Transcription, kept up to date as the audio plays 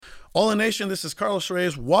All In Nation, this is Carlos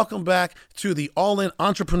Reyes. Welcome back to the All In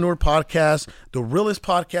Entrepreneur Podcast, the realest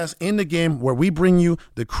podcast in the game where we bring you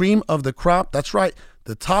the cream of the crop. That's right,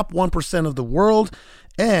 the top 1% of the world,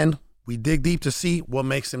 and we dig deep to see what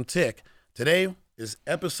makes them tick. Today is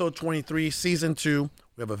episode 23, season 2.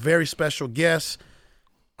 We have a very special guest.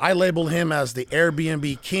 I labeled him as the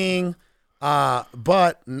Airbnb king,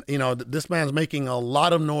 but you know, this man's making a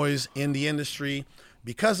lot of noise in the industry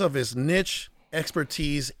because of his niche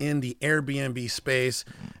expertise in the Airbnb space.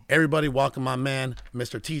 Everybody welcome my man,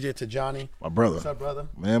 Mr. TJ Tajani. My brother. What's up, brother?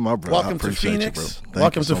 Man, my brother. Welcome to Phoenix.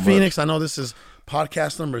 Welcome to Phoenix. I know this is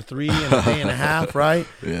podcast number 3 in a day and a half, right?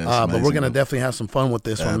 Yeah, but we're going to definitely have some fun with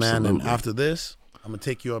this one, man. And Absolutely. after this, I'm going to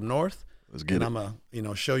take you up north. Let's get and it. I'm going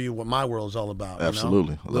to, show you what my world's all about.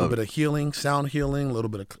 Absolutely. A little bit of healing, sound healing, a little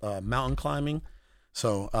bit of mountain climbing.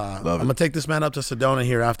 So I'm going to take this man up to Sedona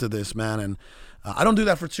here after this, man. And I don't do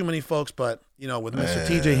that for too many folks, but, with Mr.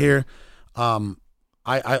 TJ here,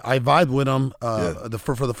 I vibed with him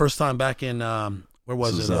for the first time back in, where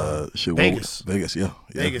was it? Vegas. Vegas, yeah.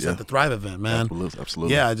 Vegas at the Thrive event, man.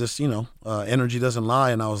 Absolutely. Yeah, I just, energy doesn't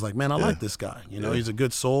lie. And I was like, man, I like this guy. He's a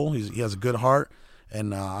good soul. He has a good heart.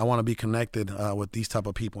 And I want to be connected with these type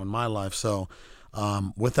of people in my life. So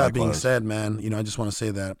with that being said, man, I just want to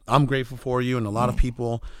say that I'm grateful for you. And a lot of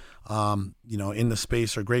people, in the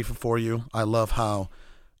space are grateful for you. I love how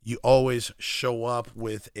you always show up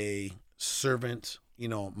with a servant,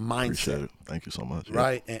 mindset. Appreciate it. Thank you so much.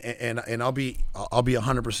 Right. And I'll be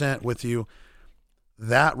 100% with you.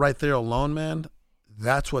 That right there alone, man,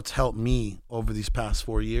 that's what's helped me over these past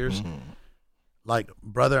 4 years. Mm-hmm. Like,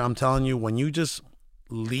 brother, I'm telling you, when you just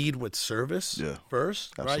lead with service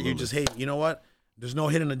first, Absolutely. right? You just, hey, you know what? There's no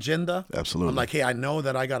hidden agenda. Absolutely. I'm like, hey, I know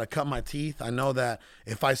that I got to cut my teeth. I know that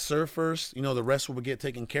if I serve first, the rest will get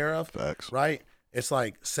taken care of. Facts. Right? It's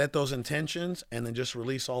like set those intentions and then just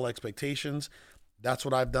release all expectations. That's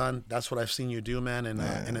what I've done. That's what I've seen you do, man.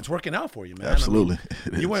 And it's working out for you, man. Absolutely. I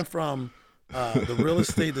mean, you went from the Real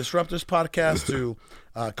Estate Disruptors podcast to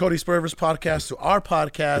Cody Spurver's podcast to our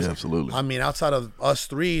podcast. Yeah, absolutely. I mean, outside of us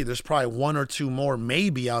 3, there's probably 1 or 2 more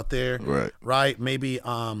maybe out there. Right? Maybe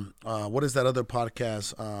what is that other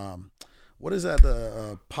podcast? What is that?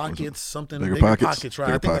 The Pockets something? Bigger Pockets, right?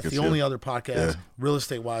 Bigger I think that's Pockets, the only other podcast, Yeah. real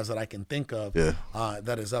estate wise, that I can think of. Yeah.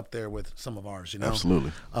 That is up there with some of ours.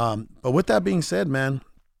 Absolutely. But with that being said, man,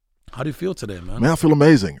 how do you feel today, man? Man, I feel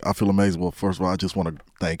amazing. Well, first of all, I just want to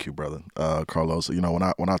thank you, brother, Carlos.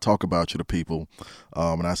 When I talk about you to people,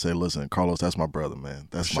 and I say, listen, Carlos, that's my brother, man.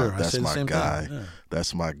 That's my guy. Yeah.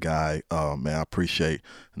 That's my guy. Man, I appreciate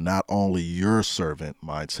not only your servant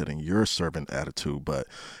mindset and your servant attitude, but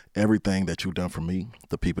everything that you've done for me,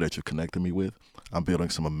 the people that you've connected me with. I'm building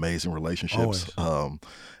some amazing relationships. And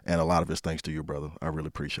a lot of it's thanks to you, brother. I really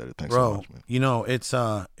appreciate it. Thanks so much, man.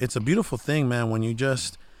 It's a beautiful thing, man, when you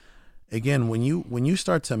just, again, when you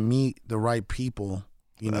start to meet the right people,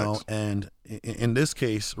 and in this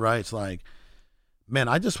case, right, it's like, man,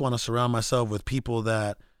 I just want to surround myself with people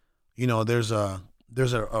that, there's a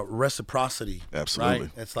reciprocity. Absolutely. Right?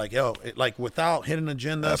 It's like, like without hidden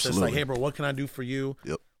agendas, it's like, hey, bro, what can I do for you?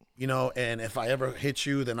 Yep. And if I ever hit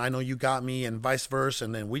you, then I know you got me, and vice versa.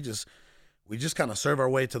 And then we just kind of serve our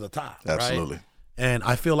way to the top. Absolutely. Right? And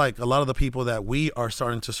I feel like a lot of the people that we are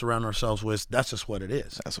starting to surround ourselves with, that's just what it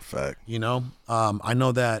is. That's a fact. I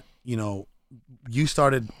know that, you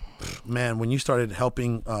started, man, when you started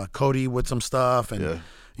helping Cody with some stuff, and,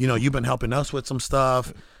 you've been helping us with some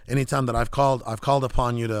stuff. Anytime that I've called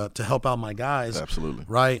upon you to help out my guys. Absolutely.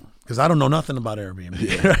 Right? Because I don't know nothing about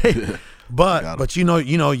Airbnb, right? Yeah. But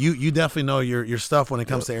you definitely know your stuff when it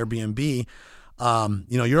comes to Airbnb.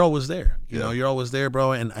 You're always there. You're always there,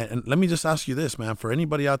 bro. And let me just ask you this, man, for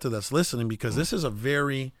anybody out there that's listening, because this is a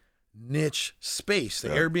very niche space. The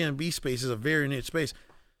Airbnb space is a very niche space.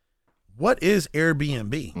 What is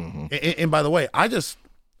Airbnb? Mm-hmm. And by the way, I just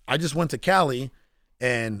went to Cali,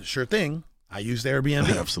 and sure thing, I used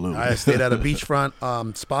Airbnb. Absolutely. I stayed at a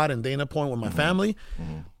beachfront spot in Dana Point with my family.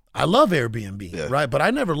 Mm-hmm. I love Airbnb, right? But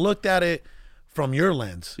I never looked at it from your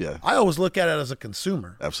lens. Yeah. I always look at it as a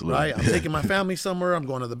consumer. Absolutely. Right? I'm taking my family somewhere. I'm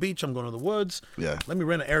going to the beach. I'm going to the woods. Yeah. Let me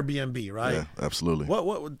rent an Airbnb, right? Yeah, absolutely.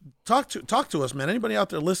 What talk to us, man. Anybody out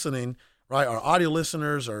there listening, right? Our audio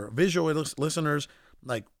listeners or visual listeners,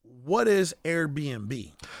 like, what is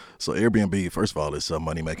Airbnb? So Airbnb, first of all, is a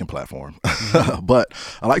money-making platform. But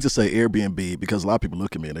I like to say Airbnb because a lot of people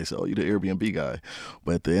look at me and they say, oh, you're the Airbnb guy.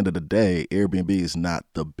 But at the end of the day, Airbnb is not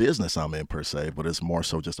the business I'm in per se, but it's more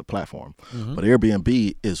so just a platform. But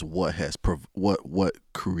Airbnb is what has what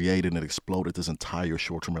created and exploded this entire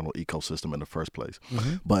short-term rental ecosystem in the first place.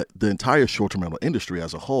 But the entire short-term rental industry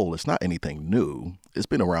as a whole, it's not anything new. It's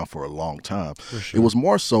been around for a long time. It was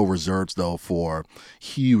more so reserved, though, for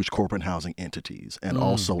huge corporate housing entities and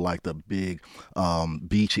also like the big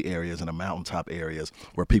beachy areas and the mountaintop areas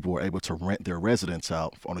where people were able to rent their residence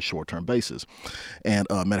out on a short-term basis. And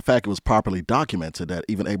matter of fact, it was properly documented that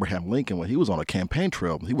even Abraham Lincoln, when he was on a campaign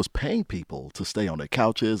trail, he was paying people to stay on their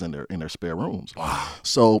couches and in their spare rooms. Wow.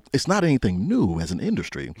 So it's not anything new as an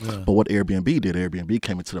industry. But what Airbnb did, Airbnb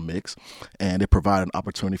came into the mix and it provided an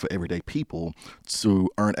opportunity for everyday people to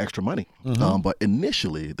earn extra money. But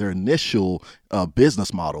initially, their initial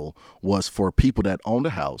business model was for people that owned a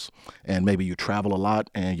house and maybe you travel a lot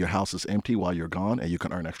and your house is empty while you're gone and you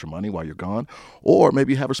can earn extra money while you're gone. Or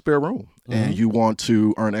maybe you have a spare room and you want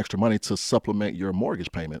to earn extra money to supplement your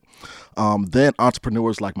mortgage payment. Then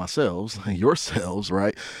entrepreneurs like myself and yourselves,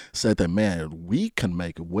 right, said that, man, we can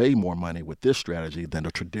make way more money with this strategy than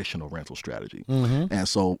the traditional rental strategy. And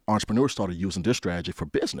so entrepreneurs started using this strategy for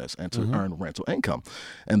business and to earn rental income.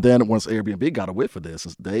 And then once Airbnb got a whiff of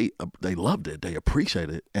this, they loved it. They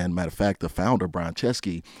appreciated it. And matter of fact, the founder, Brian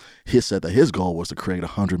Chesky, he said that his goal was to create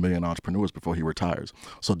 100 million entrepreneurs before he retires.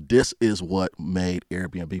 So this is what made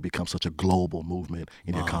Airbnb become such a global movement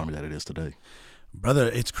in the economy that it is today. Brother,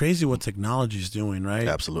 it's crazy what technology is doing, right?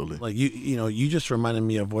 Absolutely. Like you just reminded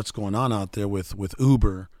me of what's going on out there with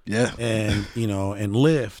Uber, and and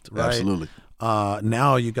Lyft, right? Absolutely.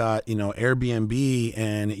 Now you got Airbnb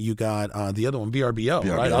and you got the other one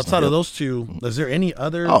VRBO, right? Outside of those two, is there any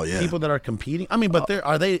other people that are competing? I mean, but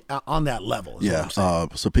are they on that level?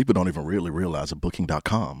 So people don't even really realize that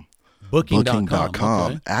Booking.com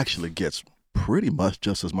actually gets pretty much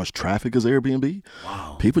just as much traffic as Airbnb.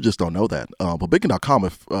 Wow. People just don't know that. But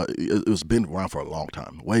Booking.com, it's been around for a long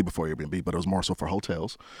time, way before Airbnb, but it was more so for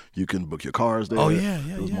hotels. You can book your cars there. Oh, yeah.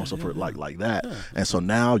 It was more so for like that. Yeah. And so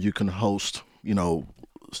now you can host,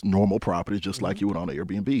 normal properties just like you would on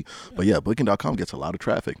Airbnb. But Booking.com gets a lot of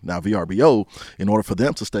traffic. Now VRBO, in order for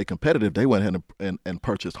them to stay competitive, they went ahead and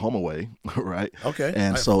purchased HomeAway, right? Okay.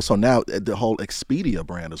 And so now the whole Expedia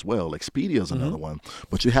brand as well. Expedia is another one,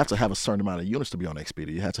 but you have to have a certain amount of units to be on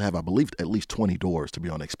Expedia. You have to have, I believe, at least 20 doors to be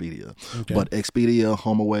on Expedia. Okay. But Expedia,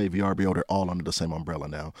 HomeAway, VRBO, they're all under the same umbrella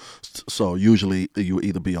now. So usually you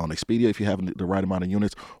either be on Expedia if you have the right amount of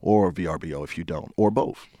units, or VRBO if you don't, or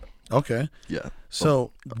both. Okay. Yeah.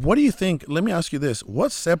 So what do you think? Let me ask you this.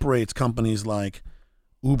 What separates companies like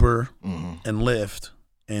Uber and Lyft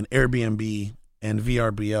and Airbnb and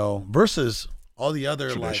VRBO versus all the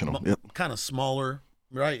other kind of smaller,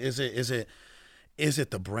 right? Is it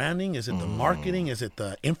the branding? Is it the marketing? Is it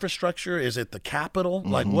the infrastructure? Is it the capital?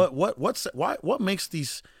 Like what makes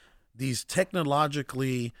these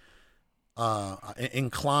technologically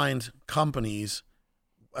inclined companies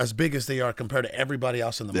as big as they are compared to everybody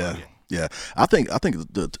else in the market? Yeah, I think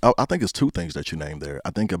it's two things that you named there.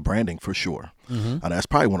 I think of branding for sure, and that's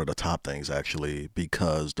probably one of the top things actually,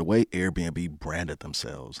 because the way Airbnb branded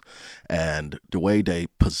themselves and the way they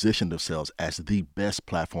positioned themselves as the best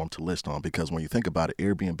platform to list on. Because when you think about it,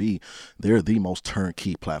 Airbnb, they're the most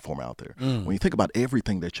turnkey platform out there. When you think about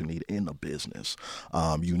everything that you need in a business,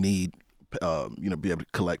 you need be able to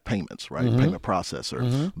collect payments, right? Payment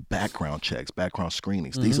processor, background checks, background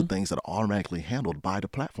screenings. These are things that are automatically handled by the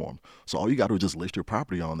platform. So all you got to do is just list your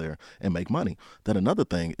property on there and make money. Then another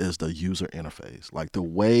thing is the user interface, like the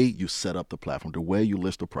way you set up the platform, the way you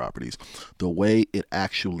list the properties, the way it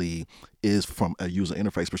actually is from a user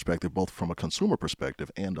interface perspective, both from a consumer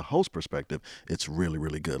perspective and a host perspective. It's really,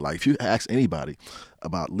 really good. Like if you ask anybody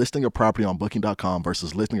about listing a property on Booking.com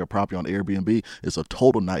versus listing a property on Airbnb, it's a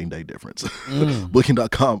total night and day difference.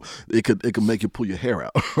 Booking.com, it could make you pull your hair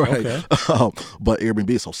out, right? Okay. But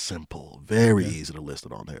Airbnb is so simple, very easy to list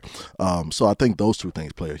it on there. So I think those two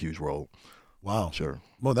things play a huge role. Wow. Sure.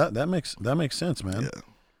 Well, that makes sense, man. Yeah.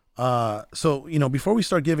 So, before we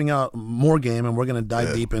start giving out more game, and we're going to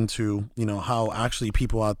dive deep into, how actually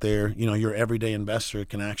people out there, your everyday investor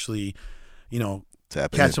can actually,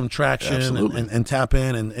 catch some traction and tap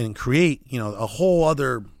in and create, a whole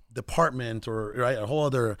other department or a whole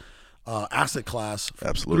other asset class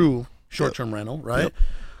through short-term rental, right?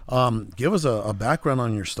 Give us a background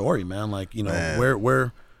on your story, man. Like,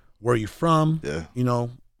 where are you from? Yeah.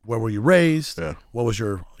 where were you raised? Yeah. What was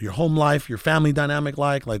your home life, your family dynamic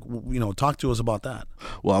like? Like, talk to us about that.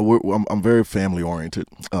 Well, I'm very family oriented.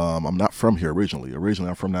 I'm not from here originally. Originally,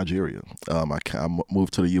 I'm from Nigeria. I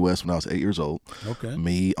moved to the U.S. when I was 8 years old. Okay.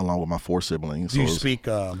 Me, along with my 4 siblings. Do you speak?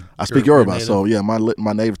 I speak Yoruba. So yeah,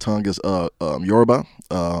 my native tongue is Yoruba.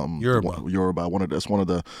 Yoruba. That's one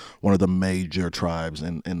of the major tribes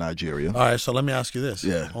in Nigeria. All right. So let me ask you this.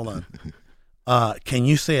 Yeah. Hold on. Can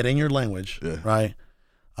you say it in your language? Yeah. Right.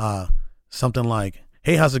 Something like,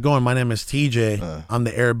 "Hey, how's it going? My name is TJ. I'm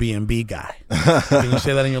the Airbnb guy." Can you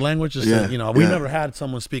say that in your language? Just yeah. We never had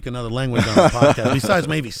someone speak another language on the podcast besides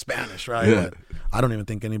maybe Spanish, right? Yeah. But I don't even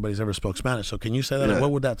think anybody's ever spoke Spanish. So can you say that? Yeah. What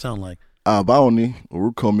would that sound like? Baoni,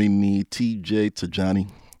 urukomi ni TJ Tajani.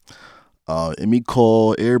 Emi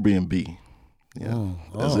call Airbnb. Yeah,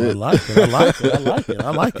 that's it.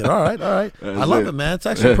 I like it. All right. I love it, man. It's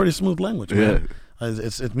actually a pretty smooth language, man. Yeah.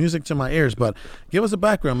 It's music to my ears. But give us a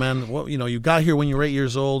background, man. What you got here when you were 8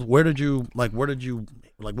 years old. What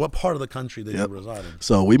part of the country did you reside in?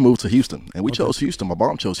 So we moved to Houston, and we chose Houston. My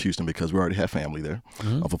mom chose Houston because we already had family there.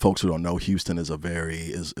 Mm-hmm. For folks who don't know, Houston is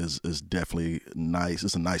is definitely nice.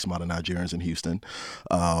 It's a nice amount of Nigerians in Houston.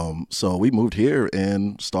 So we moved here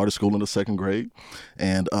and started school in the 2nd grade,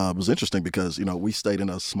 and it was interesting because we stayed in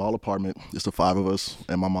a small apartment, just the 5 of us,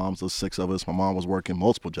 and my mom's the 6 of us. My mom was working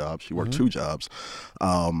multiple jobs. She worked 2 jobs.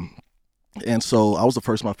 And so I was the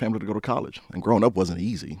first in my family to go to college. And growing up wasn't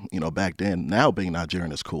easy, back then. Now being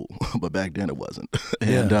Nigerian is cool, but back then it wasn't.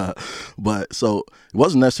 But so it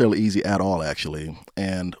wasn't necessarily easy at all, actually.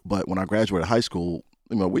 But when I graduated high school,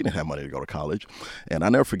 we didn't have money to go to college. And I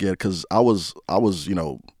never forget, because I was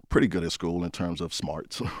pretty good at school in terms of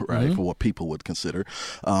smarts, right, for what people would consider.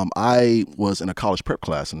 I was in a college prep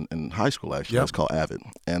class in high school, actually. It's called AVID.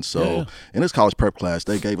 And so in this college prep class,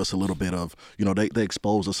 they gave us a little bit of, they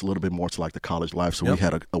exposed us a little bit more to like the college life. So we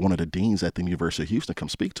had one of the deans at the University of Houston come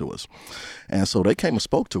speak to us. And so they came and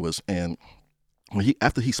spoke to us. And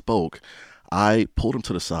after he spoke, I pulled him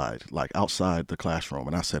to the side, like outside the classroom.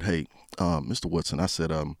 And I said, "Hey, Mr. Woodson," I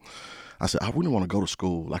said, "I really want to go to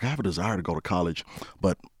school. Like, I have a desire to go to college,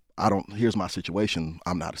 but here's my situation.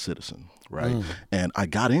 I'm not a citizen, right? And I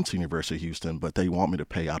got into University of Houston, but they want me to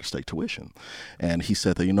pay out-of-state tuition." And he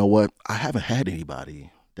said that, "You know what? I haven't had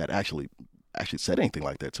anybody that actually said anything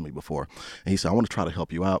like that to me before." And he said, "I want to try to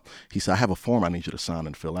help you out." He said, "I have a form I need you to sign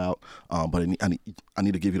and fill out, but I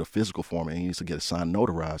need to give you the physical form, and he needs to get it signed,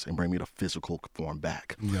 notarized, and bring me the physical form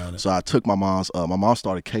back." So I took my mom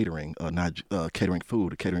started catering Nigerian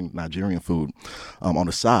food on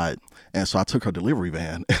the side. And so I took her delivery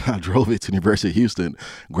van and I drove it to the University of Houston,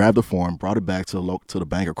 grabbed the form, brought it back to the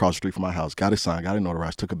bank across the street from my house, got it signed, got it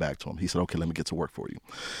notarized, took it back to him. He said, "Okay, let me get to work for you."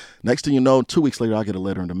 Next thing you know, 2 weeks later, I get a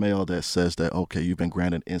letter in the mail that says that, "Okay, you've been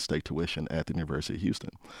granted in-state tuition at the University of Houston."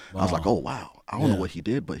 Wow. I was like, "Oh, wow. I don't know what he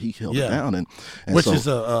did, but he held it down." And which so, is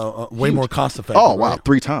a way more cost effective. Oh, wow, right?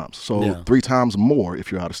 3 times. So 3 times more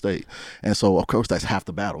if you're out of state. And so, of course, that's half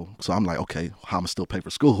the battle. So I'm like, okay, how am I still pay for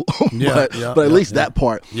school? but at least that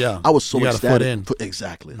part, I was so ecstatic.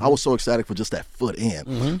 Exactly. I was so ecstatic for just that foot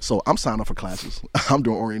in. So I'm signing up for classes. I'm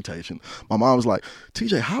doing orientation. My mom was like,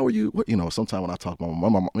 "TJ, how are you?" Sometimes when I talk about my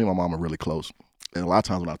mom, me and my mom are really close. And a lot of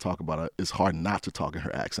times when I talk about it, it's hard not to talk in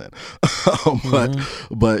her accent.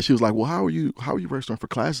 But she was like, "Well, how are you registering for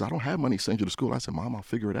classes? I don't have money to send you to school." I said, "Mom, I'll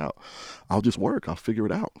figure it out. I'll just work. I'll figure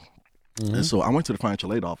it out." And so I went to the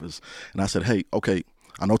financial aid office and I said, "Hey, okay,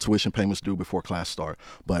 I know tuition payments due before class start,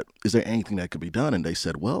 but is there anything that could be done?" And they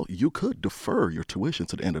said, "Well, you could defer your tuition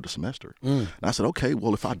to the end of the semester." And I said, "Okay,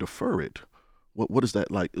 well, if I defer it, what is that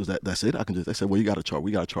like? Is that's it? I can just." They said, "Well, we got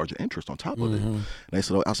to charge the interest on top of it." And they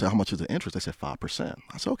said, I said, "How much is the interest?" They said 5%.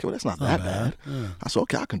 I said, "Okay, well, that's not that bad." I said,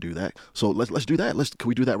 "Okay, I can do that. So let's do that. Can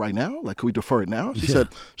we do that right now? Like, can we defer it now?"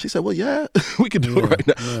 She said, "Well, yeah, we can do it right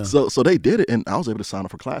now." Yeah. So they did it, and I was able to sign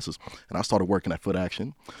up for classes, and I started working at Foot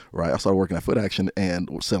Action, right? I started working at Foot Action and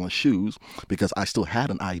selling shoes because I still had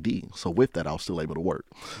an ID. So with that, I was still able to work.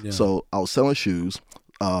 Yeah. So I was selling shoes.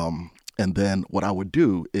 And then what I would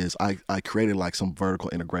do is I created like some vertical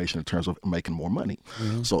integration in terms of making more money.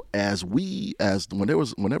 So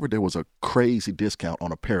whenever there was a crazy discount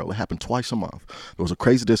on apparel, it happened twice a month. There was a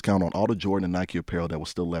crazy discount on all the Jordan and Nike apparel that was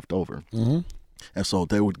still left over. And so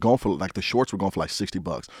they would go for like the shorts were going for like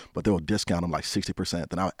 $60, but they would discount them like 60%.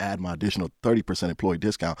 Then I would add my additional 30% employee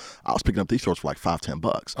discount. I was picking up these shorts for like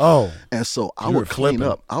 $5-10. Oh, and so I would clean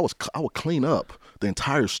up. I would clean up the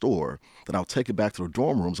entire store. Then I would take it back to the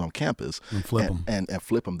dorm rooms on campus and flip them and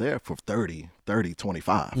flip them there for 30,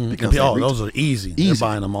 25. Because those are easy. They're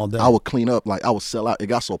buying them all day. I would clean up, like I would sell out. It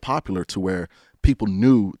got so popular to where people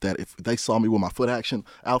knew that if they saw me with my foot action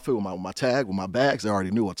outfit, with my tag, with my bags, they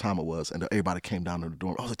already knew what time it was. And everybody came down to the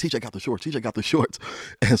dorm. I was like, TJ got the shorts. TJ got the shorts.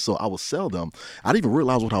 And so I would sell them. I didn't even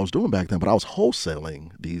realize what I was doing back then, but I was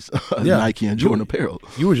wholesaling these Nike and Jordan apparel.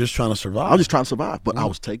 You were just trying to survive. I was just trying to survive. But I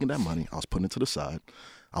was taking that money. I was putting it to the side.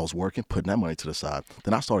 I was working, putting that money to the side.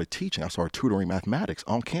 Then I started teaching. I started tutoring mathematics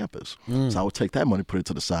on campus. So I would take that money, put it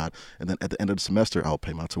to the side, and then at the end of the semester, I would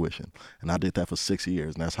pay my tuition. And I did that for 6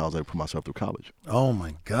 years, and that's how I was able to put myself through college. Oh,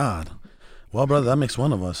 my God. Well, brother, that makes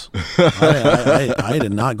one of us. I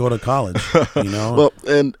did not go to college, you know. Well,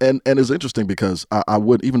 and it's interesting because I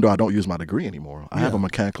would, even though I don't use my degree anymore, I have a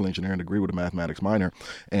mechanical engineering degree with a mathematics minor,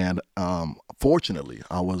 and fortunately,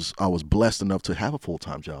 I was blessed enough to have a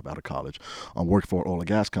full-time job out of college. I'm working for an oil and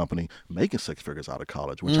gas company, making 6 figures out of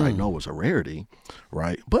college, which I know was a rarity,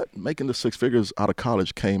 right? But making the 6 figures out of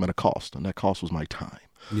college came at a cost, and that cost was my time.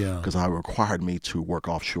 Yeah. Because it required me to work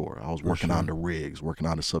offshore. I was working on the rigs, working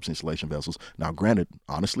on the subsea installation vessels. Now, granted,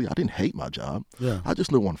 honestly, I didn't hate my job. Yeah. I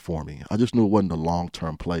just knew it wasn't for me. I just knew it wasn't a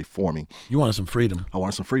long-term play for me. You wanted some freedom. I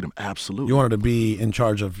wanted some freedom, absolutely. You wanted to be in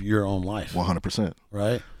charge of your own life. 100%.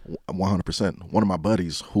 Right? 100%. One of my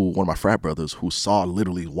buddies, one of my frat brothers, who saw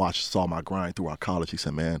my grind through our college, he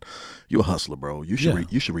said, "Man, you're a hustler, bro. You should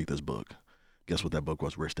read this book." Guess what that book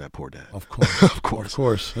was? Rich Dad Poor Dad. Of course. Of course. Of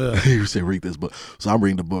course. Yeah. He said, read this book. So I'm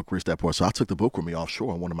reading the book, Rich Dad Poor. So I took the book with me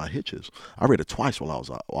offshore on one of my hitches. I read it twice while I was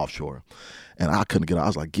offshore. And I couldn't get out. I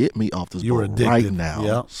was like, get me off this boat right now.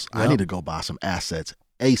 Yep. I need to go buy some assets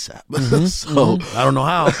ASAP. So I don't know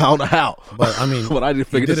how. I don't know how. But I mean, but I did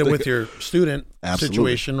figure you did it with your student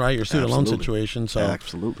situation, right? Your student loan situation. So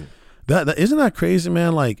absolutely. That isn't that crazy,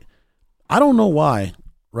 man? Like, I don't know why,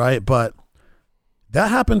 right? But that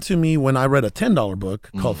happened to me when I read a $10 book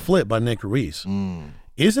called Flip by Nick Ruiz.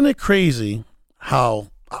 Isn't it crazy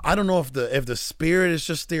how, I don't know if the spirit is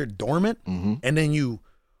just there dormant, and then you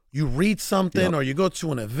read something or you go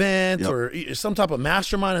to an event or some type of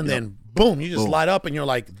mastermind, and then boom, you just light up and you're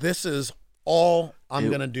like, this is all I'm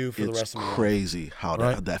going to do for the rest of my life. It's crazy how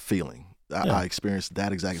that feeling. I experienced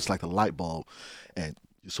that exactly. It's like the light bulb, and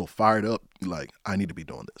you're so fired up, you're like, I need to be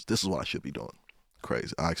doing this. This is what I should be doing.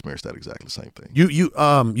 Crazy. I experienced that exactly the same thing.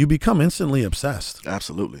 You become instantly obsessed.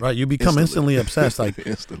 Absolutely. Right. You become instantly obsessed. Like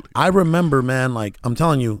instantly. I remember, man, like I'm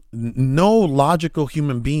telling you, no logical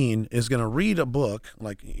human being is going to read a book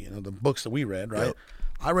like, the books that we read, right? Yep.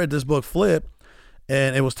 I read this book, Flip,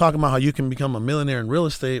 and it was talking about how you can become a millionaire in real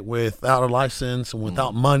estate without a license and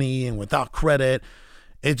without money and without credit.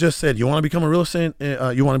 It just said, you want to become a real estate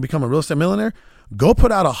millionaire? Go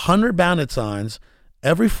put out 100 bandit signs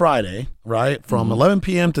every Friday, right, from 11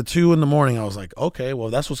 p.m. to 2 in the morning. I was like, okay, well,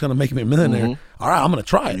 that's what's going to make me a millionaire. All right, I'm going to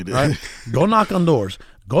try it, right? Go knock on doors.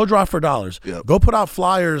 Go drive for dollars. Yep. Go put out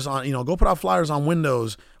flyers on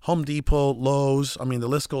windows, Home Depot, Lowe's. I mean, the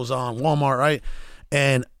list goes on, Walmart, right?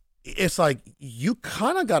 And it's like you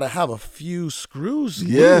kind of got to have a few screws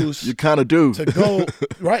loose. You kind of do. To go,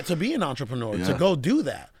 right, to be an entrepreneur, to go do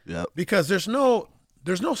that. Yep. Because there's no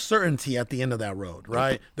certainty at the end of that road,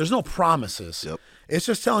 right? Yep. There's no promises. Yep. It's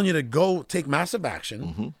just telling you to go take massive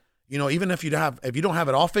action. Even if you don't have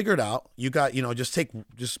it all figured out, you got,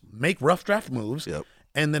 just make rough draft moves. Yep.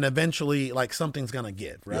 And then eventually like something's going to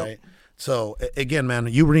give, right? Yep. So again, man,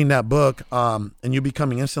 you reading that book and you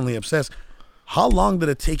becoming instantly obsessed. How long did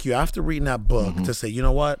it take you after reading that book to say, you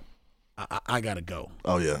know what? I got to go.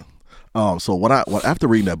 Oh yeah. So after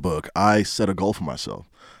reading that book, I set a goal for myself.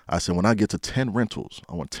 I said, when I get to 10 rentals,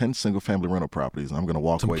 I want 10 single-family rental properties, and I'm going to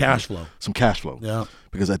walk away. Some cash flow. Yeah.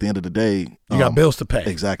 Because at the end of the day, you got bills to pay.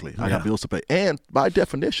 Exactly. I got bills to pay. And by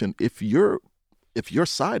definition, if your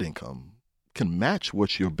side income can match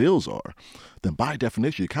what your bills are, then by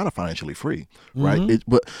definition, you're kind of financially free, right?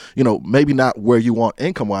 But maybe not where you want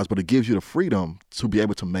income-wise, but it gives you the freedom to be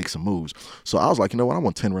able to make some moves. So I was like, you know what? I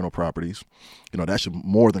want 10 rental properties. That should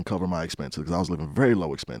more than cover my expenses because I was living very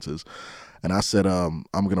low expenses. And I said, I'm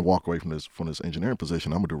going to walk away from this engineering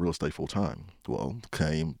position. I'm going to do real estate full time. Well,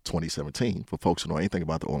 came 2017. For folks who know anything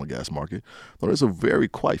about the oil and gas market, it's a very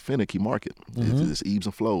quite finicky market. It's ebbs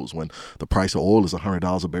and flows. When the price of oil is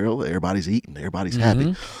 $100 a barrel, everybody's eating, everybody's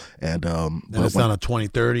happy. And but it's down to 20,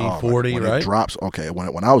 30, 40, when right? It drops. Okay,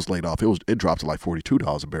 when I was laid off, it dropped to like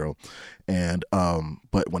 $42 a barrel. And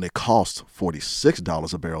but when it costs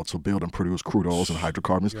 $46 a barrel to build and produce crude oils and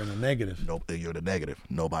hydrocarbons, you're in the negative. You're in the negative.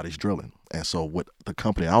 Nobody's drilling. And so with the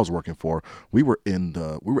company I was working for, we were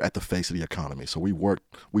at the face of the economy. So we weren't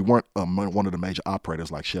one of the major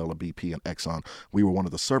operators like Shell or BP and Exxon. We were one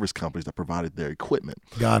of the service companies that provided their equipment.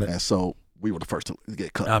 Got it. And so we were the first to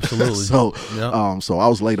get cut. Absolutely. So so I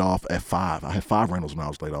was laid off at 5. I had 5 rentals when I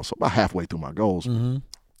was laid off. So about halfway through my goals.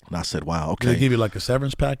 And I said, wow, okay. Did they give you like a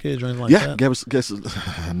severance package or anything like that? Yeah, guess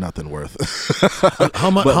nothing worth. How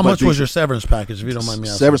much was your severance package, if you don't mind me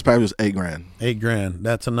asking? Severance package was $8,000. $8,000.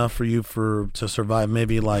 That's enough for you to survive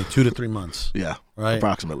maybe like 2 to 3 months. Yeah, right.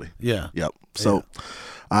 Approximately. Yeah. Yep. So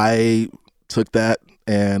I took that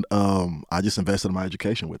and I just invested in my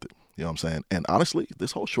education with it. You know what I'm saying? And honestly,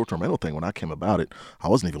 this whole short-term rental thing, when I came about it, I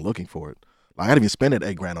wasn't even looking for it. I didn't even spend that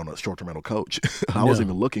 $8,000 on a short-term rental coach. I wasn't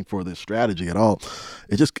even looking for this strategy at all.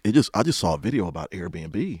 I just saw a video about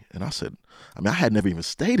Airbnb, and I said, I had never even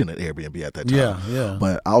stayed in an Airbnb at that time. Yeah.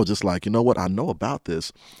 But I was just like, you know what? I know about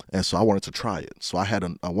this, and so I wanted to try it. So I had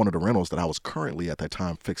one of the rentals that I was currently at that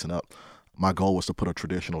time fixing up. My goal was to put a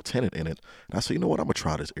traditional tenant in it. And I said, you know what? I'm going to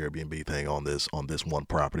try this Airbnb thing on this one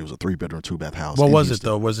property. It was a 3-bedroom, 2-bath house. What was it,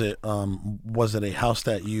 though? Was it a house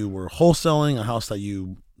that you were wholesaling, a house that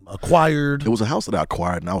you acquired? It was a house that I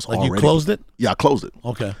acquired, and I was you closed it? Yeah, I closed it.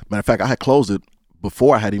 Okay. Matter of fact, I had closed it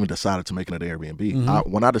before I had even decided to make it an Airbnb.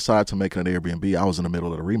 Mm-hmm. When I decided to make it an Airbnb, I was in the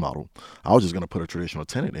middle of the remodel. I was just going to put a traditional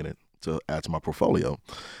tenant in it to add to my portfolio.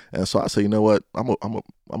 And so I said, you know what, I'm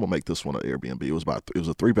gonna make this one an Airbnb. It was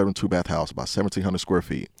a 3-bedroom, 2-bath house, about 1,700 square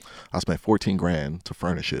feet. I spent $14,000 to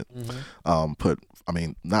furnish it.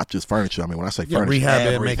 Mm-hmm. Not just furniture. When I say furniture,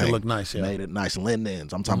 rehab it, make it look nice. Yeah, made it nice.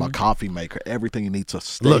 Linens. I'm talking about coffee maker. Everything you need to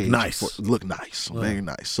stage look nice. Look nice. Very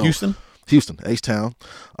nice. So Houston, H-Town.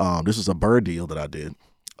 This is a bird deal that I did.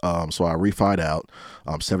 So I refied out,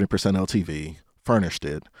 70% LTV, furnished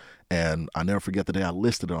it. And I never forget the day I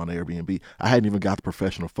listed it on Airbnb. I hadn't even got the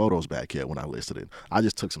professional photos back yet when I listed it. I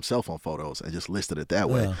just took some cell phone photos and just listed it that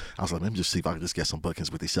way. I was like, let me just see if I can just get some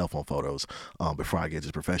bookings with these cell phone photos before I get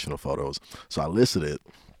these professional photos. So I listed it,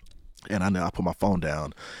 and I put my phone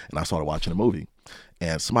down, and I started watching a movie.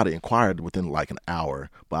 And somebody inquired within like an hour,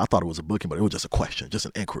 but I thought it was a booking, but it was just a question, just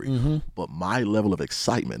an inquiry. Mm-hmm. But my level of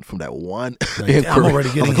excitement from that one inquiry, I'm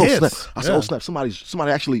already getting hits. I said, oh snap,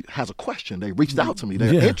 somebody actually has a question. They reached out to me.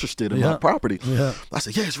 They're interested in my property. Yeah. I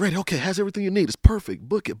said, yeah, it's ready. Okay, has everything you need. It's perfect.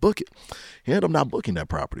 Book it. He ended up not booking that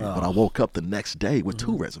property, but I woke up the next day with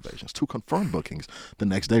 2 reservations, 2 confirmed bookings the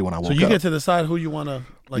next day when I woke up. So you get to decide who you want to,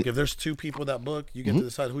 like if there's 2 people that book, you get to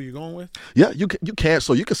decide who you're going with? Yeah, you can.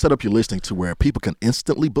 So you can set up your listing to where people can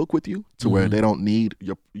instantly book with you, to where they don't need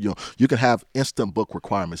you can have instant book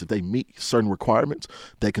requirements. If they meet certain requirements,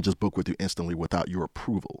 they can just book with you instantly without your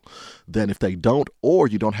approval. Then if they don't, or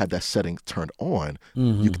you don't have that setting turned on,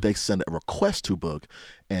 they send a request to book,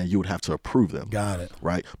 and you would have to approve them. Got it.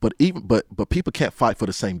 Right. But people can't fight for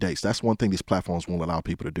the same dates. That's one thing these platforms won't allow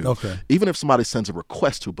people to do. Okay. Even if somebody sends a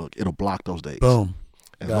request to book, it'll block those dates. Boom.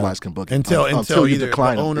 And nobody's can book it until you either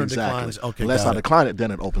decline the owner it. Exactly. declines. Okay, unless I decline it,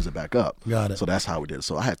 then it opens it back up. Got it. So that's how we did it.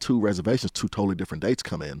 So I had 2 reservations, 2 totally different dates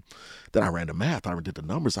come in. Then I ran the math. I did the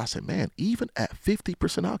numbers. I said, man, even at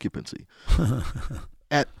 50% occupancy,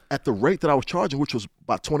 at the rate that I was charging, which was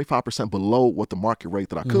about 25% below what the market rate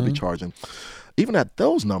that I could be charging, even at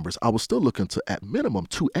those numbers, I was still looking to, at minimum,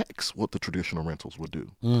 2x what the traditional rentals would do.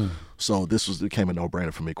 So it became a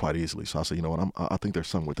no-brainer for me quite easly. So I said, you know what, I think there's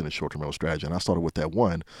something within the short-term rental strategy. And I started with that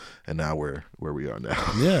one, and now we're where we are now.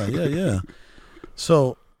 Yeah.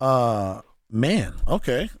 So, man,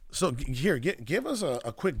 okay. So here, give us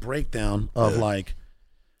a quick breakdown of like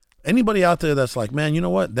anybody out there that's like, man, you know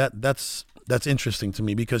what, that's interesting to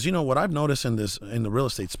me, because you know what I've noticed in the real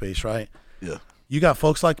estate space, right? Yeah. You got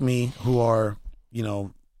folks like me who are,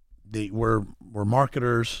 we're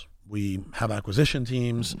marketers. We have acquisition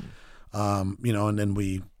teams, and then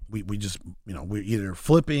we just, we're either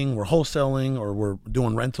flipping, we're wholesaling, or we're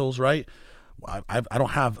doing rentals, right? I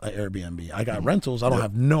don't have an Airbnb. I got rentals. I don't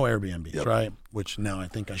have no Airbnbs, right? Which now I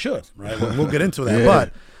think I should, right? We'll get into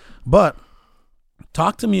that. But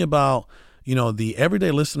talk to me about, the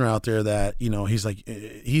everyday listener out there that,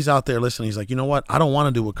 he's out there listening. He's like, you know what? I don't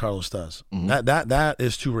want to do what Carlos does. That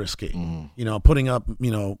is too risky. Putting up,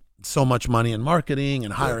 so much money in marketing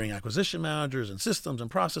and hiring acquisition managers and systems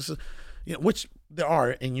and processes, which there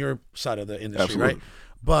are in your side of the industry, Absolutely. right?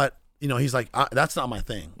 But, he's like, that's not my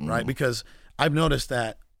thing, right? Because I've noticed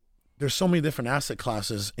that there's so many different asset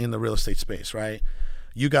classes in the real estate space, right?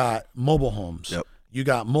 You got mobile homes. Yep. You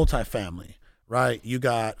got multifamily. Right, you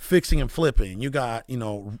got fixing and flipping. You got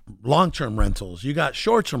long-term rentals. You got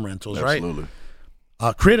short-term rentals. Absolutely.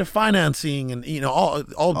 Right, creative financing, and all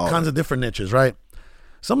kinds of different niches. Right.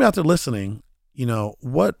 Somebody out there listening,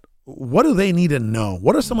 what what do they need to know?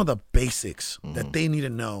 What are some of the basics that they need to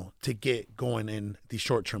know to get going in the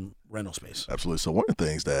short-term rental space? Absolutely. So one of the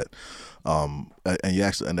things that,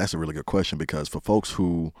 and that's a really good question, because for folks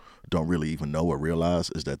who don't really even know or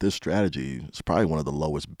realize, is that this strategy is probably one of the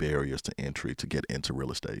lowest barriers to entry to get into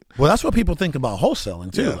real estate. Well, that's what people think about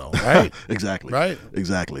wholesaling too, though, right? Exactly. Right.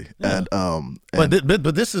 Exactly. Yeah.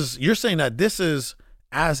 But this is, you're saying that this is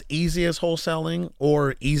as easy as wholesaling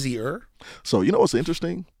or easier? So you know what's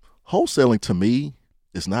interesting? Wholesaling to me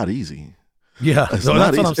is not easy. Yeah, so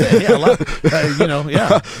that's what I'm saying.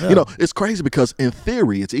 Yeah, It's crazy because in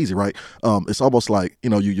theory it's easy, right? It's almost like,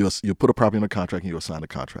 you put a property in a contract and you assign a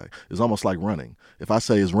contract. It's almost like running. If I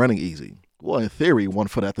say is running easy, well, in theory, one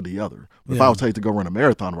foot after the other. But if I would tell you to go run a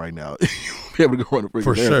marathon right now, you'll be able to go run a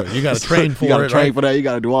freaking marathon. Sure. You got to train for it. You got to train for that. You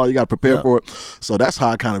got to do all. You got to prepare for it. So that's how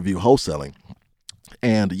I kind of view wholesaling.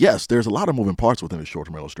 And yes, there's a lot of moving parts within the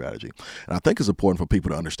short-term rental strategy. And I think it's important for people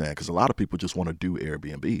to understand, because a lot of people just want to do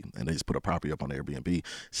Airbnb and they just put a property up on Airbnb,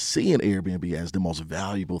 seeing Airbnb as the most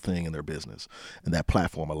valuable thing in their business and that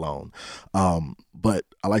platform alone. But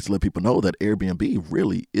I like to let people know that Airbnb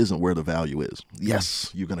really isn't where the value is. Yes,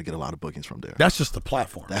 you're going to get a lot of bookings from there. That's just the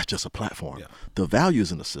platform. That's just a platform. Yeah. The value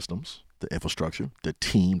is in the systems, the infrastructure, the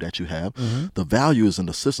team that you have. The value is in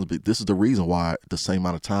the systems. This is the reason why the same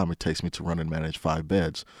amount of time it takes me to run and manage 5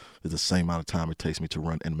 beds is the same amount of time it takes me to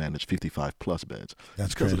run and manage 55 plus beds.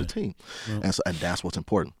 That's because of the team. And that's what's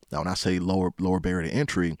important. Now, when I say lower barrier to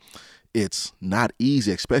entry, it's not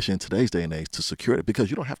easy, especially in today's day and age, to secure it,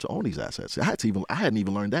 because you don't have to own these assets. I hadn't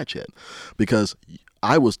even learned that yet, because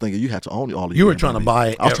I was thinking you had to own all of. You were trying to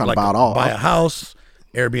buy. I was trying to buy it all. Buy a house.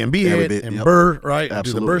 Airbnb it and BRRRR, right?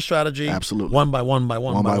 Absolutely. Do the BRRRR strategy. Absolutely. One by one.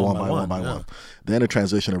 Then the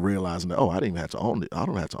transition of realizing that, I didn't even have to own it. I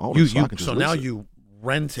don't have to own it. So now you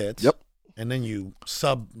rent it. Yep. And then you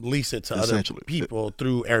sublease it to other people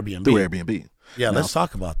through Airbnb. Yeah, now, let's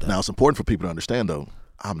talk about that. Now, it's important for people to understand, though,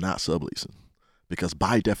 I'm not subleasing. Because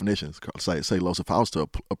by definition, say, Los, if I was to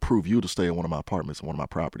approve you to stay in one of my apartments in one of my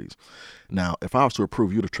properties, now, if I was to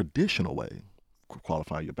approve you the traditional way,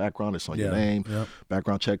 qualify your background, it's on your name,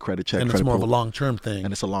 background check, credit check, and it's more of a long-term thing.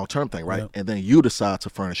 And it's a long-term thing, right? And then you decide to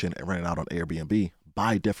furnish it and rent it out on Airbnb.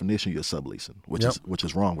 By definition, you're subleasing, which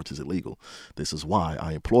is wrong, which is illegal. This is why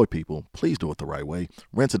I employ people. Please do it the right way.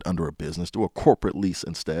 Rent it under a business. Do a corporate lease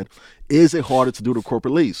instead. Is it harder to do the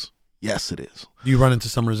corporate lease? Yes, it is. Do you run into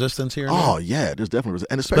some resistance here? Oh, yeah, there's definitely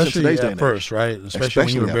resistance. And especially in today's day and age. First, right? Especially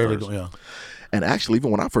when you were barely going. And actually,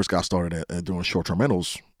 even when I first got started at doing short-term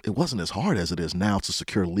rentals, it wasn't as hard as it is now to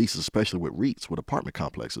secure leases, especially with REITs, with apartment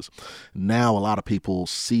complexes. Now, a lot of people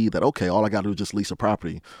see that, okay, all I got to do is just lease a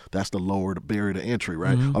property. That's the lower barrier to entry,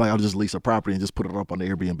 right? All I got to just lease a property and just put it up on the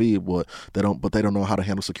Airbnb. But they don't know how to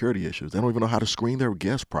handle security issues. They don't even know how to screen their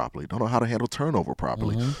guests properly. Don't know how to handle turnover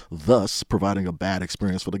properly. Thus, providing a bad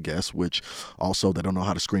experience for the guests, which also they don't know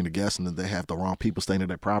how to screen the guests, and then they have the wrong people staying in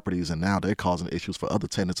their properties, and now they're causing issues for other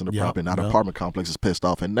tenants in the property. Now the apartment complex is pissed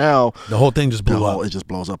off, and now the whole thing just blew up. It just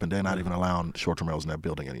blows up, and they're not even allowing short-term rentals in that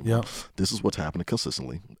building anymore. This is what's happening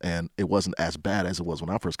consistently, and it wasn't as bad as it was when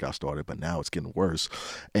I first got started, but now it's getting worse.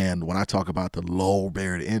 And when I talk about the low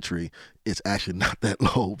barrier to entry, it's actually not that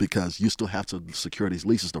low, because you still have to secure these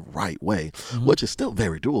leases the right way, which is still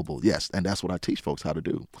very doable. Yes, and that's what I teach folks how to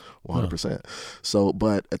do, 100%. So,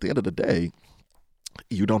 but at the end of the day,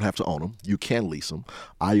 you don't have to own them. You can lease them.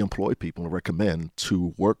 I employ people and recommend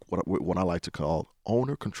to work what I like to call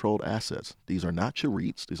owner-controlled assets. These are not your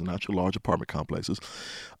REITs. These are not your large apartment complexes.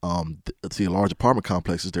 See, large apartment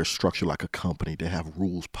complexes, they're structured like a company. They have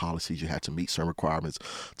rules, policies. You have to meet certain requirements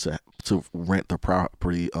to rent the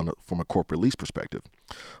property from a corporate lease perspective.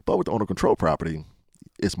 But with the owner-controlled property,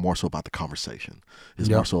 it's more so about the conversation. It's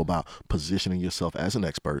more so about positioning yourself as an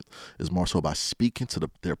expert. It's more so about speaking to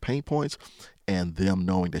their pain points and them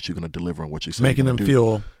knowing that you're going to deliver on what you say. Making them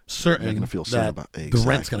feel certain that the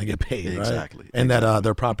rent's going to get paid, exactly, right? And that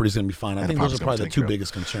their property's going to be fine. I think those are probably the two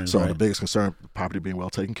biggest concerns. So the biggest concern, property being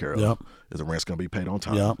well taken care of, is the rent's going to be paid on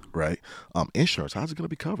time, right? Insurance, how's it going to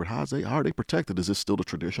be covered? How are they protected? Is this still the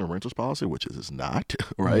traditional renters policy, which it is not,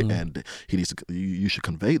 right? And you should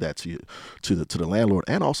convey that to the landlord,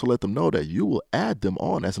 and also let them know that you will add them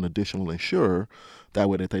on as an additional insurer. That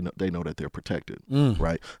way that they know that they're protected,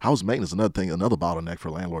 right? House maintenance, another bottleneck for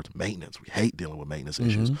landlords. Maintenance, we hate dealing with maintenance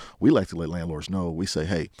issues. We like to let landlords know. We say,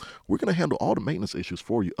 hey, we're going to handle all the maintenance issues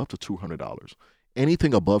for you up to $200.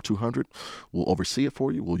 Anything above $200, we'll oversee it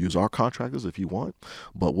for you. We'll use our contractors if you want,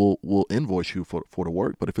 but we'll invoice you for the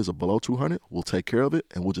work. But if it's below $200, we'll take care of it,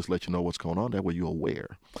 and we'll just let you know what's going on. That way you're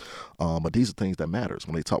aware. But these are things that matters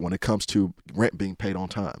when it comes to rent being paid on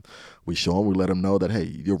time. We let them know that, hey,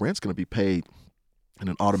 your rent's going to be paid in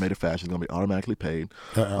an automated fashion. It's going to be automatically paid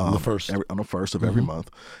on the first of every month.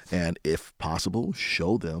 And if possible,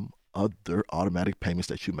 show them other automatic payments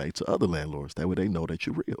that you made to other landlords. That way they know that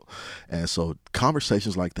you're real. And so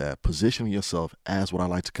conversations like that, positioning yourself as what I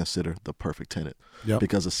like to consider the perfect tenant,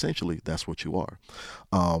 because essentially that's what you are.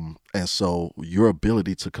 And so your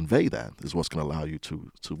ability to convey that is what's going to allow you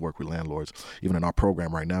to work with landlords. Even in our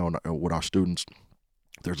program right now with our students,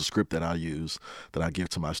 there's a script that I use that I give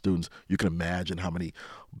to my students. You can imagine how many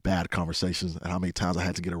bad conversations and how many times I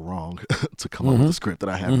had to get it wrong to come up with the script that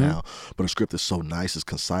I have now. But a script is so nice, it's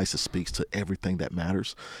concise, it speaks to everything that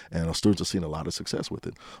matters. And our students are seeing a lot of success with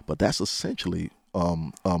it. But that's essentially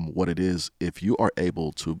what it is. If you are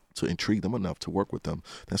able to intrigue them enough to work with them,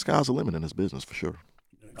 then sky's the limit in this business for sure.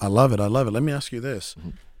 I love it. Let me ask you this.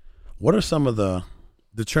 What are some of the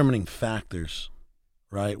determining factors,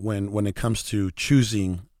 right, when it comes to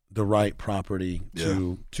choosing the right property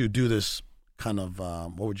to do this kind of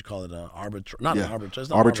what would you call it,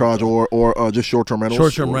 arbitrage or just short-term rentals?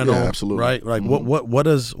 Short-term rental, absolutely. Right.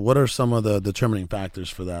 What are some of the determining factors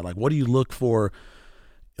for that? Like, what do you look for?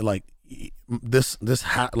 Like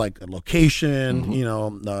like a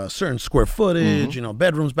location, certain square footage,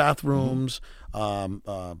 bedrooms, bathrooms.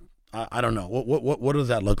 I don't know. What does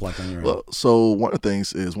that look like on your end? Well, so one of the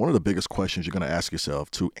things is, one of the biggest questions you're going to ask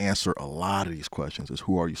yourself to answer a lot of these questions is,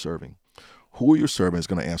 who are you serving? Who you're serving is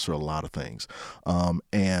going to answer a lot of things.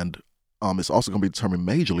 It's also going to be determined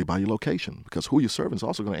majorly by your location, because who you're serving is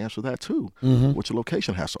also going to answer that too, what your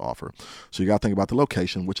location has to offer. So you got to think about the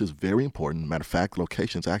location, which is very important. Matter of fact,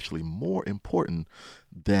 location is actually more important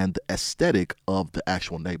than the aesthetic of the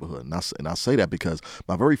actual neighborhood. And I say that because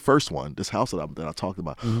my very first one, this house that I talked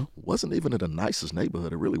about, wasn't even in the nicest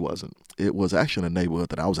neighborhood. It really wasn't. It was actually in a neighborhood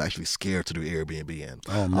that I was actually scared to do Airbnb in.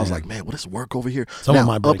 I was like, man, will this work over here? Someone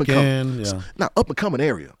might break in. Now, up and coming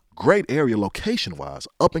area. Great area location-wise,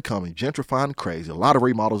 up and coming, gentrifying crazy, a lot of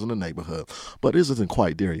remodels in the neighborhood, but it isn't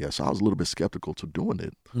quite there yet. So I was a little bit skeptical to doing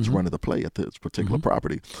it, to running the play at this particular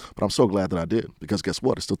property. But I'm so glad that I did, because guess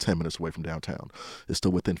what? It's still 10 minutes away from downtown. It's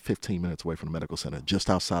still within 15 minutes away from the medical center,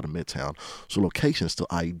 just outside of Midtown. So location is still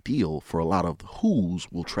ideal for a lot of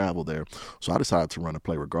who's will travel there. So I decided to run the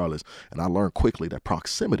play regardless, and I learned quickly that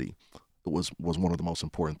proximity was one of the most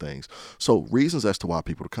important things. So reasons as to why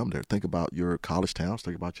people to come there. Think about your college towns,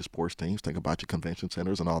 think about your sports teams, think about your convention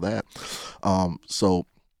centers and all that.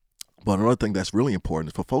 But another thing that's really important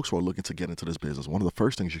is for folks who are looking to get into this business, one of the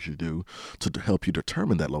first things you should do to help you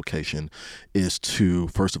determine that location is to,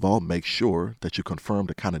 first of all, make sure that you confirm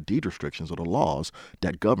the kind of deed restrictions or the laws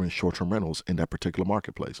that govern short-term rentals in that particular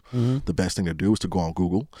marketplace. The best thing to do is to go on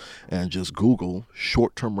Google and just Google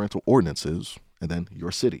short-term rental ordinances and then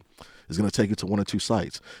your city. It's going to take you to one or two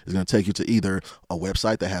sites. It's going to take you to either a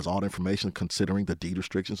website that has all the information considering the deed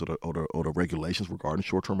restrictions or the regulations regarding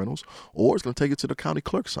short-term rentals, or it's going to take you to the county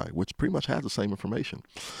clerk site, which pretty much has the same information.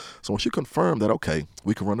 So once you confirm that, okay,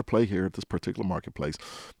 we can run a play here at this particular marketplace,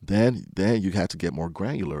 then you have to get more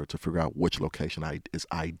granular to figure out which location is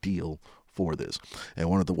ideal for this. And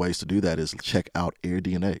one of the ways to do that is check out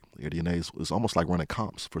AirDNA. AirDNA is almost like running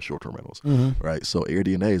comps for short-term rentals, right? So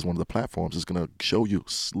AirDNA is one of the platforms that's going to show you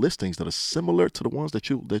listings that are similar to the ones that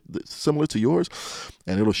similar to yours,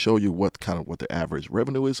 and it'll show you what the average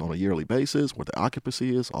revenue is on a yearly basis, what the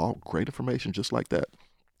occupancy is, all great information just like that.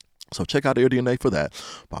 So check out AirDNA for that.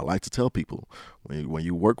 But I like to tell people, when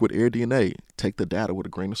you work with AirDNA, take the data with a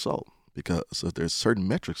grain of salt, because there's certain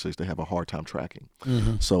metrics that they have a hard time tracking.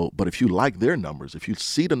 So, but if you like their numbers, if you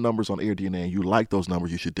see the numbers on AirDNA and you like those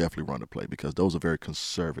numbers, you should definitely run the play, because those are very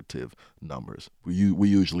conservative numbers. We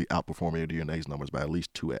usually outperform AirDNA's numbers by at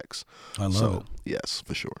least 2x. I love it. Yes,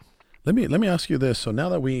 for sure. Let me ask you this. So now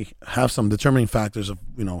that we have some determining factors of,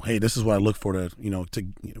 hey, this is what I look for to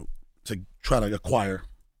try to acquire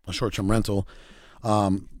a short-term rental.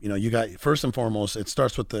 You got, first and foremost, it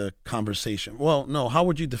starts with the conversation. Well, no, how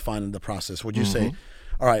would you define the process? Would you say,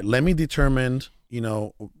 all right, let me determine,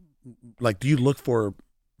 like, do you look for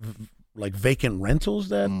like vacant rentals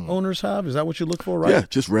that owners have? Is that what you look for, right? Yeah,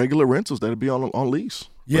 just regular rentals that'd be on lease.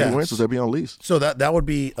 Yeah, regular rentals that'd be on lease. So that would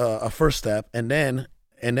be a first step, and then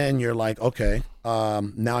you're like, okay,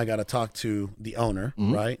 now I got to talk to the owner,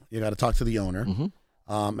 right? You got to talk to the owner.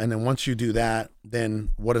 And then once you do that, then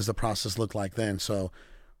what does the process look like then? So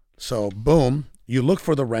boom, you look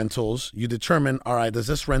for the rentals. You determine, all right, does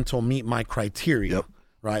this rental meet my criteria? Yep.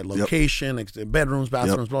 Right? Location, bedrooms,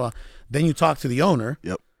 bathrooms, blah, blah. Then you talk to the owner.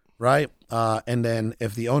 Yep. Right? And then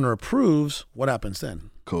if the owner approves, what happens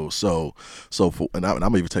then? Cool. So and I'm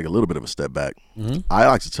gonna even take a little bit of a step back. I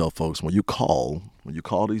like to tell folks, when you call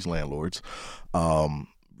these landlords, I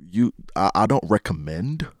don't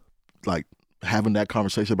recommend like having that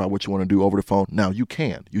conversation about what you want to do over the phone. Now you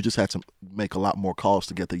can. You just have to make a lot more calls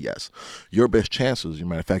to get the yes. Your best chances, as a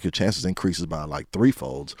matter of fact, your chances increases by like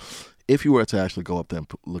threefolds if you were to actually go up there and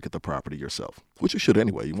look at the property yourself, which you should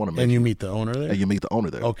anyway. You want to make and you meet the owner there. And you meet the owner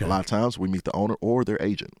there. Okay. A lot of times we meet the owner or their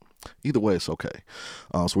agent. Either way, it's okay.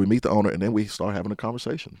 So we meet the owner, and then we start having a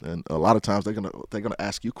conversation. And a lot of times they're gonna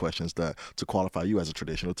ask you questions to qualify you as a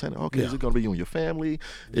traditional tenant. Okay, is it gonna be you and your family?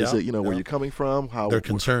 Is it where you're coming from? How their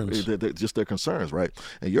concerns? They're just their concerns, right?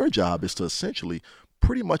 And your job is to essentially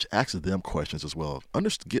pretty much ask them questions as well.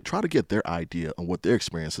 Try to get their idea on what their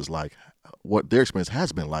experience is like, what their experience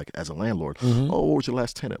has been like as a landlord. Mm-hmm. Oh, what was your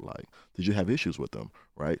last tenant like? Did you have issues with them?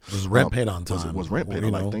 Right? Was rent paid on time? Was rent paid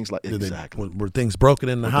on like things like exactly? Were things broken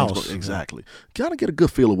in the house? Exactly. Kind of get a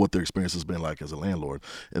good feel of what their experience has been like as a landlord,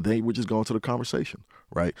 and then we just go into the conversation.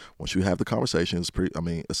 Right? Once you have the conversation, it's pretty. I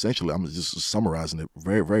mean, essentially, I'm just summarizing it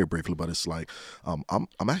very, very briefly, but it's like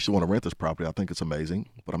I'm actually want to rent this property. I think it's amazing,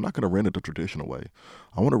 but I'm not going to rent it the traditional way.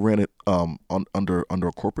 I want to rent it under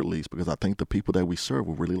a corporate lease because I think the people that we serve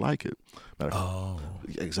will really like it.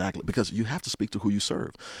 Exactly, because you have to speak to who you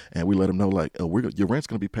serve, and we let them know like your rent's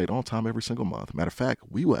going to be paid on time every single month. Matter of fact,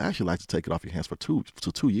 we would actually like to take it off your hands for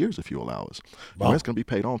 2 years if you allow us. Wow. Your rent's going to be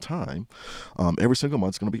paid on time every single month.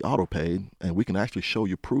 It's going to be auto paid, and we can actually show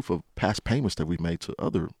you proof of past payments that we've made to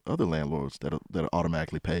other landlords that are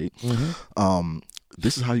automatically paid. Mm-hmm.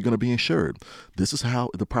 This is how you're going to be insured. This is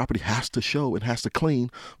how the property has to show. It has to clean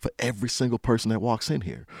for every single person that walks in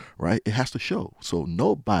here, right? It has to show. So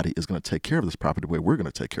nobody is going to take care of this property the way we're going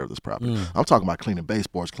to take care of this property. I'm talking about cleaning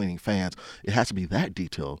baseboards, cleaning fans. It has to be that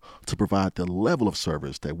detailed to provide the level of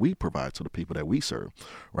service that we provide to the people that we serve,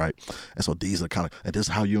 right? And so these are and this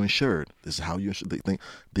is how you're insured. This is how you insure.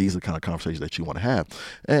 These are the kind of conversations that you want to have.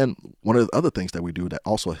 And one of the other things that we do that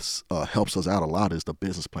also helps us out a lot is the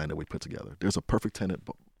business plan that we put together. There's a perfect tenant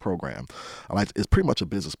program. It's pretty much a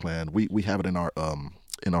business plan. We have it in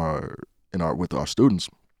our with our students.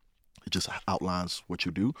 It just outlines what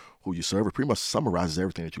you do, who you serve. It pretty much summarizes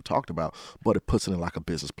everything that you talked about, but it puts it in like a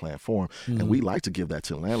business plan form. Mm-hmm. And we like to give that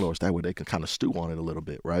to landlords. That way they can kind of stew on it a little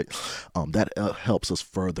bit, right? That helps us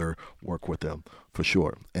further work with them for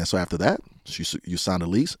sure. And so after that, you sign a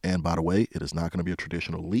lease. And by the way, it is not going to be a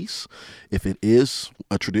traditional lease. If it is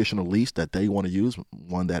a traditional lease that they want to use,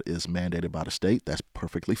 one that is mandated by the state, that's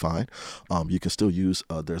perfectly fine. You can still use,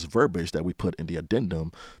 there's verbiage that we put in the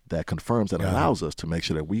addendum that confirms that allows us to make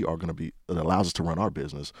sure that we are going to be, it allows us to run our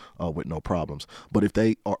business with no problems. But if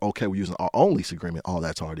they are okay with using our own lease agreement, all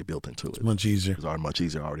that's already built into it. It's much easier. It's already much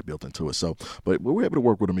easier, already built into it. So, but we're able to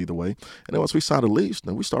work with them either way. And then once we sign a lease,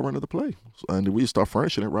 then we start running the play. And we start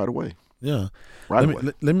furnishing it right away. Yeah. Right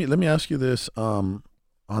away. Let me ask you this. On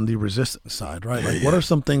the resistance side, right? Like, what are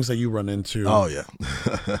some things that you run into? Oh, yeah.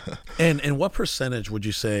 and what percentage would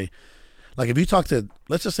you say, like if you talk to,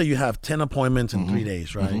 let's just say you have 10 appointments in 3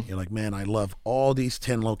 days, right? Mm-hmm. You're like, man, I love all these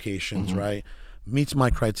 10 locations, right? Meets my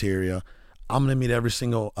criteria. I'm going to meet every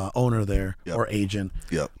single owner there or agent.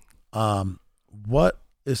 Yep. What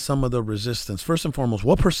is some of the resistance? First and foremost,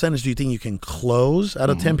 what percentage do you think you can close out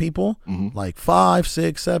of 10 people? Like 5,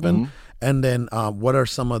 6, 7? And then what are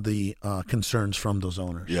some of the concerns from those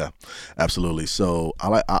owners? Yeah, absolutely. So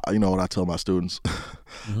you know what I tell my students?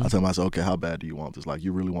 I tell myself, okay, how bad do you want this? Like,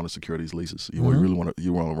 you really want to secure these leases? You really want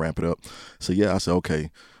to ramp it up? So yeah, I said,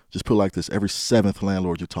 okay, just put it like this. Every 7th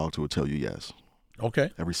landlord you talk to will tell you yes.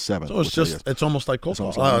 Okay. Every 7th. So it's just, it's almost like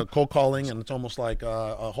cold calling, and it's almost like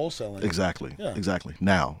wholesaling. Exactly. Yeah. Exactly.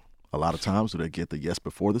 Now, a lot of times, do they get the yes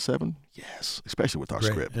before the 7? Yes, especially with our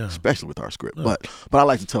script. Yeah. Especially with our script. Yeah. But I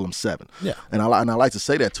like to tell them 7. Yeah. And I like to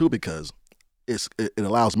say that too because it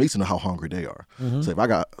allows me to know how hungry they are.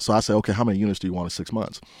 So I say, okay, how many units do you want in 6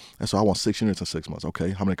 months? And so I want 6 units in 6 months.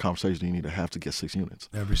 Okay, how many conversations do you need to have to get 6 units?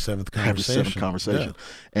 Every 7th conversation. Every 7th conversation.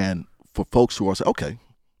 Yeah. And for folks who are saying, okay,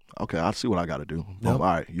 I see what I got to do. All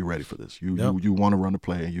right, you're ready for this. You want to run the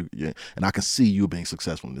play, and I can see you being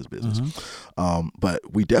successful in this business. But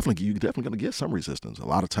you're definitely going to get some resistance. A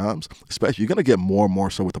lot of times, especially, you're going to get more and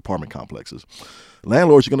more so with apartment complexes.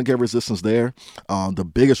 Landlords, you're going to get resistance there. The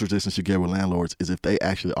biggest resistance you get with landlords is if they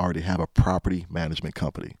actually already have a property management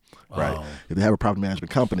company, right? If they have a property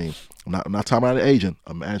management company, I'm not talking about an agent,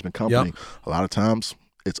 a management company. A lot of times,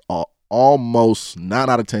 it's almost 9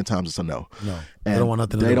 out of 10 times it's a no. No, and they don't want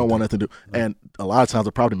nothing to do. No. And a lot of times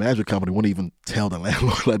the property management company wouldn't even tell the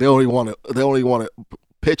landlord. Like they only want to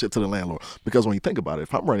pitch it to the landlord, because when you think about it,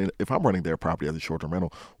 if I'm running their property as a short-term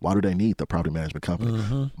rental, why do they need the property management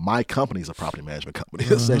company? My company is a property management company,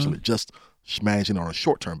 essentially, just managing on a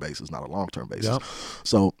short-term basis, not a long-term basis.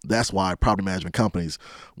 So that's why property management companies,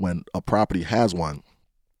 when a property has one,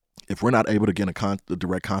 if we're not able to get in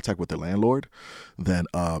direct contact with the landlord, then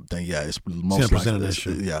yeah, it's most likely an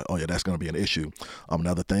issue. Yeah, that's going to be an issue.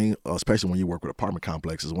 Another thing, especially when you work with apartment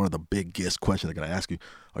complexes, one of the biggest questions they're going to ask you: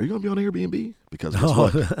 are you going to be on Airbnb? Because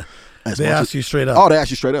they ask you straight up. Oh, they ask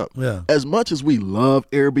you straight up. Yeah. As much as we love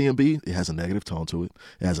Airbnb, it has a negative tone to it.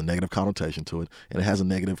 It has a negative connotation to it, and it has a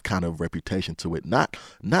negative kind of reputation to it. Not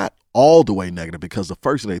all the way negative, because the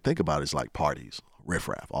first thing they think about is like parties,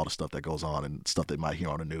 riffraff, all the stuff that goes on and stuff they might hear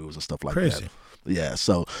on the news and stuff like that. Yeah,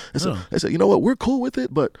 so they say, you know what, we're cool with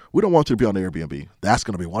it, but we don't want you to be on Airbnb. That's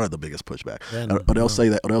going to be one of the biggest pushback. But they'll say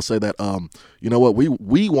that, you know what,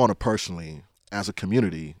 we want to personally, as a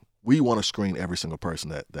community, we want to screen every single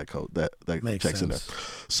person that checks in there.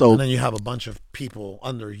 So, and then you have a bunch of people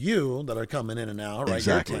under you that are coming in and out, right?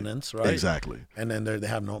 Exactly. Your tenants, right? Exactly. And then they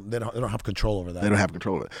don't have control over that. They don't have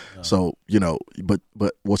control of it. No. So, you know, but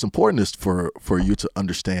what's important is for you to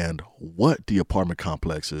understand what the apartment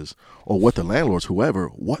complexes or what the landlords, whoever,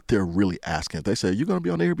 what they're really asking. If they say you're going to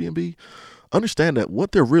be on Airbnb, understand that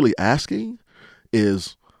what they're really asking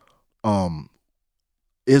is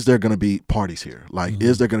there going to be parties here? Like,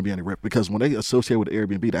 is there going to be any rip? Because when they associate with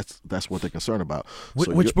Airbnb, that's what they're concerned about.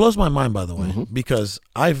 Which blows my mind, by the way, because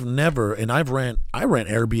I rent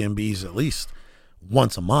Airbnbs at least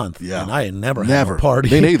once a month. Yeah. And I never had a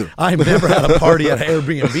party. Me neither. I've never had a party at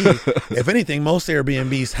Airbnb. If anything, most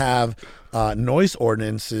Airbnbs have noise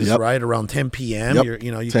ordinances, right? Around 10 p.m. Yep.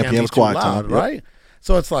 You 10 can't be too quiet loud, time. right?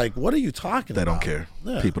 So it's like, what are you talking about? They don't care.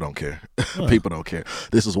 Yeah. People don't care. People don't care.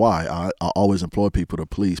 This is why I always employ people to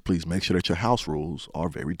please make sure that your house rules are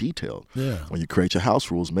very detailed. Yeah. When you create your house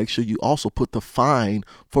rules, make sure you also put the fine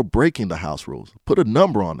for breaking the house rules. Put a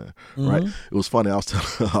number on there, right? It was funny. I was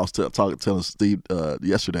telling Steve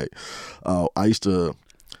yesterday. I used to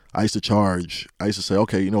say,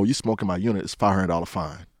 okay, you know, you smoke in my unit, it's $500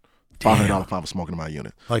 fine. $500 fine for smoking in my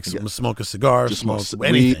unit. Like smoke a cigar, smoke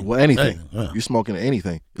anything. Anything. Yeah. You smoking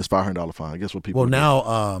anything, it's $500 fine. I guess what people. Well,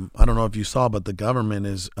 now I don't know if you saw, but the government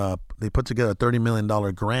is they put together a $30 million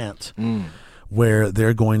grant where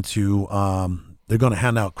they're going to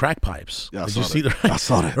hand out crack pipes. Yeah, Did you see that? I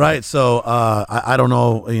saw that. Right. So I don't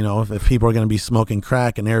know, you know, if people are going to be smoking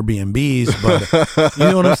crack in Airbnbs, but you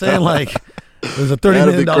know what I'm saying, like. There's a $30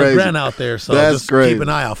 million grant out there, so just keep an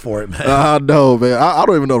eye out for it, man. I know, man. I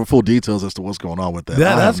don't even know the full details as to what's going on with that.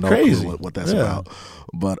 That's crazy. What that's about.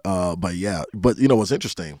 But yeah. But you know what's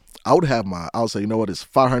interesting? I would say, you know what? It's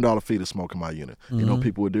 $500 fee to smoke in my unit. You know what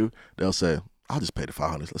people would do? They'll say, I'll just pay the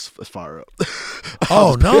 $500. Let's fire up.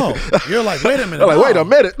 Oh no! You're like, wait a minute. They're like, wait a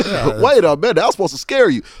minute. Yeah. Wait a minute. I was supposed to scare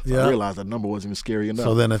you. So I realized that number wasn't even scary enough.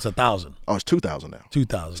 So then it's 1,000. Oh, it's 2,000 now.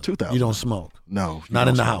 2,000. It's 2,000. You don't smoke. No, not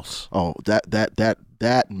in the house. Oh,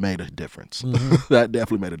 that made a difference. That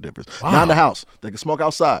definitely made a difference. Wow. Not in the house. They can smoke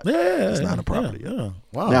outside. Yeah, it's not a property. Yeah.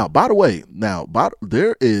 Wow. Now, by the way,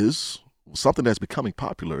 there is something that's becoming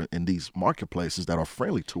popular in these marketplaces that are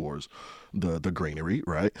friendly towards the greenery,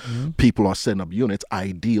 right? People are setting up units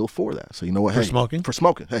ideal for that. So you know what? For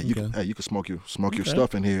smoking. Hey, you can smoke your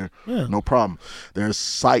stuff in here, no problem. There's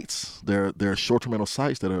sites. There are short-term rental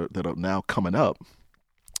sites that are now coming up.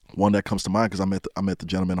 One that comes to mind because I met the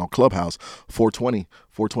gentleman on Clubhouse, 420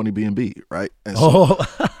 B&B, right? And so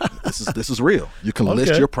this is real. You can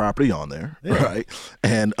list your property on there, right?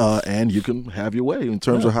 And you can have your way in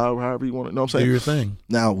terms of however you want it. You know what I'm saying? Do your thing.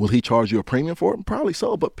 Now, will he charge you a premium for it? Probably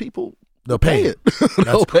so, but people they'll pay it.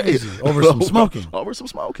 That's crazy. Over some smoking. Over some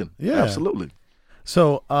smoking. Yeah, absolutely.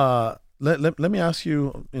 So let me ask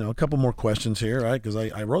you, a couple more questions here, right? Because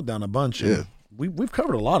I wrote down a bunch. And we've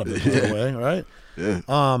covered a lot of it, by the way, right? Yeah.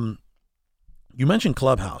 You mentioned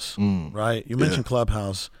Clubhouse, right? You mentioned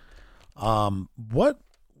Clubhouse. When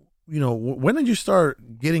did you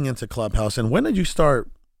start getting into Clubhouse, and when did you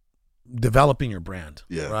start developing your brand?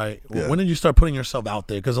 Yeah. Right. Yeah. When did you start putting yourself out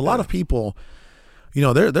there? Because a lot of people,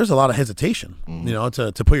 there's a lot of hesitation,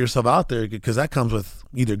 to put yourself out there, because that comes with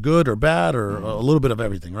either good or bad or a little bit of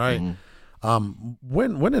everything, right?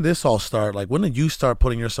 When did this all start? Like, when did you start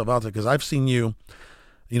putting yourself out there? Because I've seen you.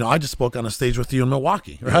 I just spoke on a stage with you in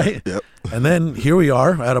Milwaukee, right? Yep. And then here we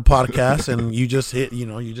are at a podcast, and you just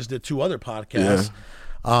did 2 other podcasts.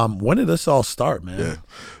 Yeah. When did this all start, man?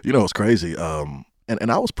 Yeah. It's crazy. And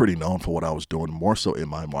I was pretty known for what I was doing, more so in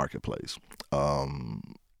my marketplace.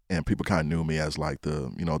 And people kind of knew me as like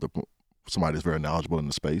somebody that's very knowledgeable in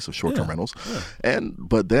the space of short-term rentals. Yeah.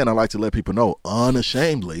 But then I like to let people know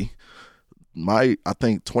unashamedly, I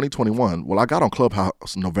think 2021, I got on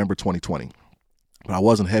Clubhouse November 2020. but I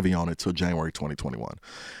wasn't heavy on it till January 2021.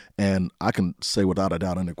 And I can say without a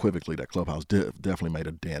doubt unequivocally that Clubhouse definitely made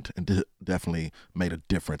a dent and definitely made a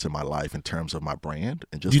difference in my life in terms of my brand.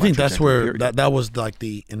 And just do you think that's where that was like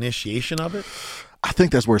the initiation of it? I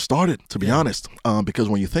think that's where it started, to be honest, because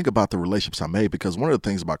when you think about the relationships I made, because one of the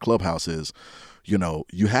things about Clubhouse is, you know,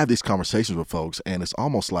 you have these conversations with folks and it's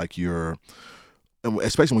almost like you're,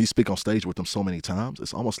 especially when you speak on stage with them so many times,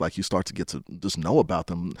 it's almost like you start to get to just know about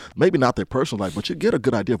them, maybe not their personal life, but you get a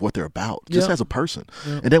good idea of what they're about just as a person.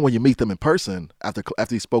 And then when you meet them in person, after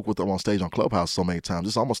you spoke with them on stage on Clubhouse so many times,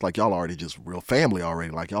 it's almost like y'all already just real family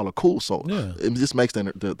already, like y'all are cool. So it just makes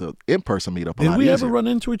the in-person meetup a lot easier. Did we ever run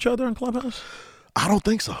into each other on Clubhouse? I don't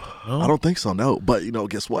think so. No? I don't think so, no. But, you know,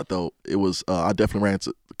 guess what, though? It was, I definitely ran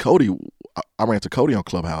into Cody. I ran into Cody on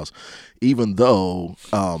Clubhouse, even though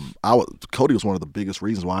Cody was one of the biggest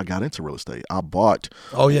reasons why I got into real estate. I bought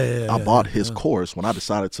his course when I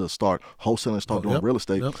decided to start wholesaling and start doing real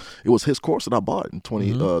estate. It was his course that I bought in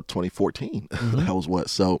 2014. That was what.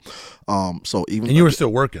 So even. And you were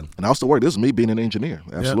still working. And I was still working. This is me being an engineer.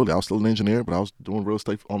 Absolutely. I was still an engineer, but I was doing real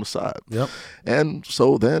estate on the side. And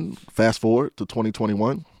so then fast forward to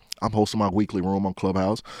 2021. I'm hosting my weekly room on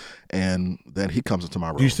Clubhouse, and then he comes into my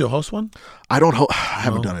room. Do you still host one? I don't. I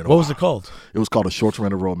haven't done it. What was it called? It was called a Short-Term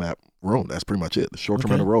Rental Roadmap Room. That's pretty much it. The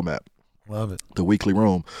Short-Term Rental Roadmap. Love it. The weekly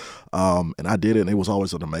room, and I did it, and it was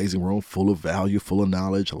always an amazing room, full of value, full of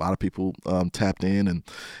knowledge. A lot of people tapped in,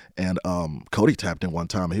 and Cody tapped in one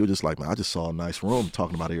time, and he was just like, "Man, I just saw a nice room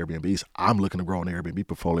talking about Airbnbs. I'm looking to grow an Airbnb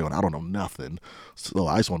portfolio, and I don't know nothing, so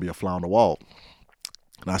I just want to be a fly on the wall."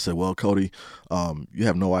 And I said, well, Cody, you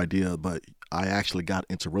have no idea, but I actually got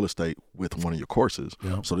into real estate with one of your courses.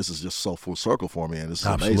 So this is just so full circle for me, and this is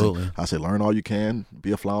amazing. I said, learn all you can,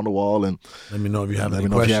 be a fly on the wall, and let me know if you have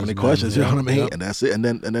any questions. You know what I mean? And that's it. And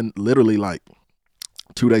then literally like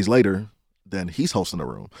 2 days later, then he's hosting the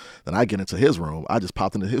room. Then I get into his room. I just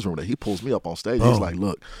popped into his room. Then he pulls me up on stage. He's like,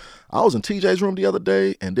 look, I was in TJ's room the other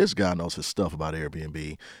day, and this guy knows his stuff about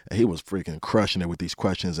Airbnb, and he was freaking crushing it with these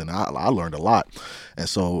questions, and I learned a lot. And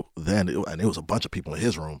so then, it was a bunch of people in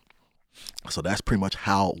his room. So that's pretty much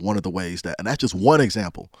how one of the ways that, and that's just one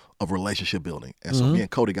example of relationship building. And so me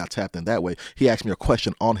and Cody got tapped in that way. He asked me a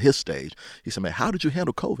question on his stage. He said, man, how did you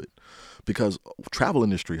handle COVID? Because travel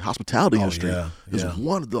industry, hospitality industry is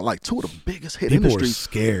one of the, two of the biggest hit industries.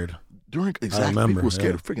 People were scared. People were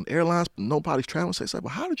scared of freaking airlines. Nobody's traveling. So they said,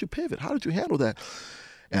 well, how did you pivot? How did you handle that?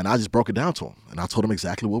 And I just broke it down to him. And I told him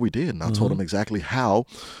exactly what we did. And I told him exactly how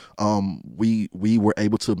we were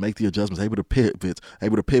able to make the adjustments, able to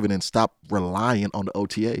pivot and stop relying on the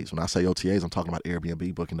OTAs. When I say OTAs, I'm talking about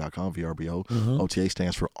Airbnb, Booking.com, VRBO. OTA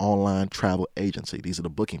stands for Online Travel Agency. These are the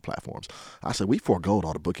booking platforms. I said, we foregoed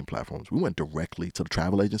all the booking platforms. We went directly to the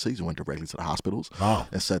travel agencies. We went directly to the hospitals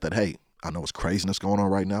and said that, hey, I know it's craziness going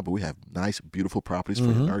on right now, but we have nice, beautiful properties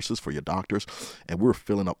for your nurses, for your doctors, and we're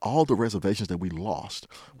filling up all the reservations that we lost.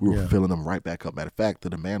 We were filling them right back up. Matter of fact,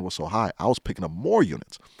 the demand was so high, I was picking up more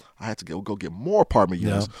units. I had to go get more apartment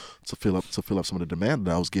units to fill up some of the demand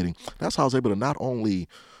that I was getting. That's how I was able to not only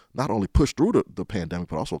push through the pandemic,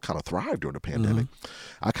 but also kind of thrive during the pandemic.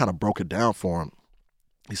 I kind of broke it down for him.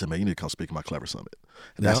 He said, man, you need to come speak at my Clever Summit.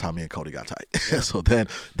 And that's how me and Cody got tight. So then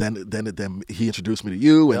he introduced me to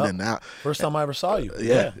you, and then now first time I ever saw you.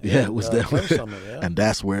 It was definitely Summit, and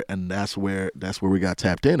that's where we got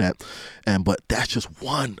tapped in at. But that's just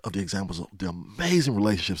one of the examples of the amazing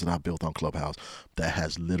relationships that I built on Clubhouse that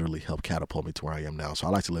has literally helped catapult me to where I am now. So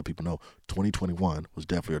I like to let people know 2021 was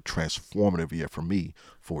definitely a transformative year for me,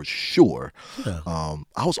 for sure.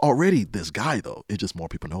 I was already this guy though. It's just more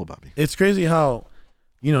people know about me. It's crazy how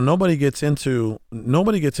nobody gets into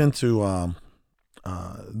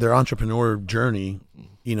their entrepreneur journey,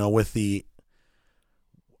 with the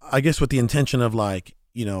intention of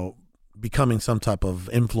becoming some type of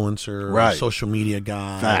influencer or social media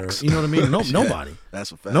guy. Facts. Or, you know what I mean? Nobody.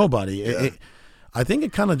 That's a fact. Nobody. Yeah. I think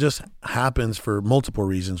it kind of just happens for multiple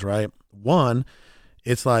reasons, right? One,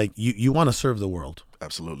 it's like you want to serve the world.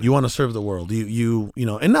 Absolutely. You want to serve the world. You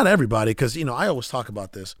and not everybody, because I always talk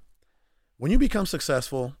about this. When you become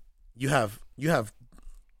successful, you have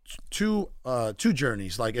two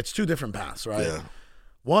journeys. Like it's two different paths, right? Yeah.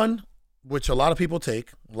 One, which a lot of people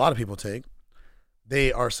take,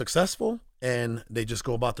 they are successful and they just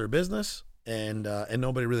go about their business and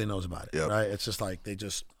nobody really knows about it, right? It's just like they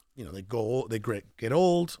just they get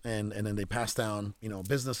old and then they pass down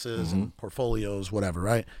businesses and portfolios, whatever,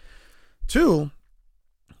 right? Two,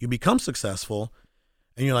 you become successful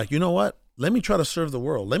and you're like, you know what? Let me try to serve the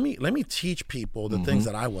world. Let me teach people the things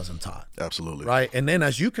that I wasn't taught. Absolutely. Right. And then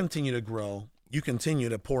as you continue to grow, you continue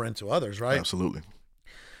to pour into others, right? Absolutely.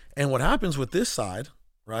 And what happens with this side,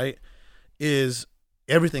 right, is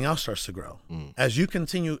everything else starts to grow. As you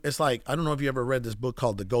continue, it's like, I don't know if you ever read this book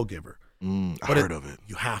called The Go-Giver. I heard of it.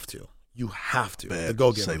 You have to. You have to. Bad, The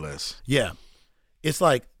Go-Giver. Say less. Yeah. It's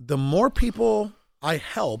like the more people I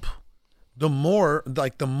help, the more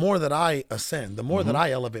that I ascend, the more that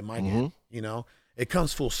I elevate my game, you know, it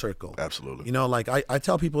comes full circle. Absolutely. You know, like I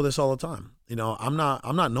tell people this all the time. You know, I'm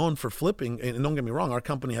not known for flipping, and don't get me wrong, our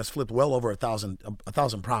company has flipped well over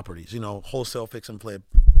 1,000 properties, you know, wholesale, fix and flip,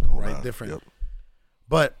 right? Different. Yep.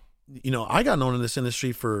 But, you know, I got known in this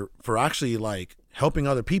industry for actually like helping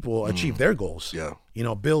other people achieve their goals. Yeah. You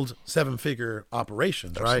know, build 7-figure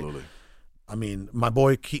operations, Absolutely. right? I mean, my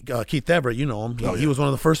boy Keith Everett, you know him. He yeah. was one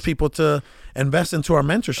of the first people to invest into our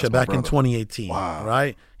mentorship back in 2018. Wow.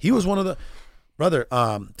 Right? He was one of the brother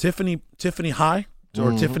Tiffany High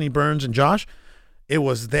or Tiffany Burns and Josh. It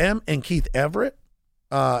was them and Keith Everett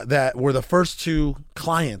that were the first 2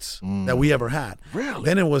 clients that we ever had. Really?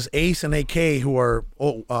 Then it was Ace and AK, who are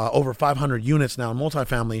over 500 units now in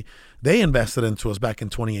multifamily. They invested into us back in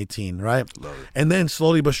 2018, right? Love it. And then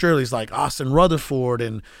slowly but surely, it's like Austin Rutherford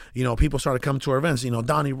and, you know, people started coming to our events. You know,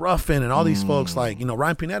 Donnie Ruffin and all these folks like, you know,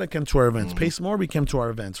 Ryan Pineda came to our events. Pace Morby came to our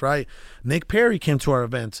events, right? Nick Perry came to our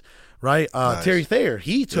events, right? Nice. Terry Thayer,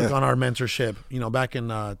 he took on our mentorship, you know, back in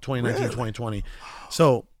 2019, 2020.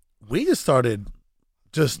 So we just started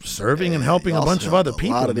just serving and helping a bunch of other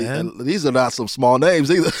people, man. These are not some small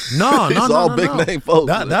names either. No, these are all big name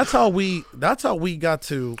folks. That's how we got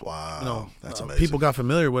to. Wow, you know, that's amazing. People got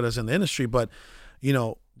familiar with us in the industry, but you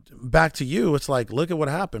know, back to you, it's like, look at what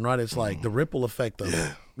happened, right? It's like the ripple effect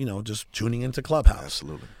of you know, just tuning into Clubhouse.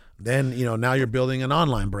 Absolutely. Then you know, now you're building an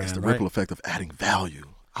online brand. It's the right? ripple effect of adding value.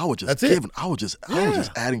 I was just That's giving. it. I was just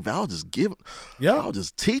adding value. Just giving. Yeah. I was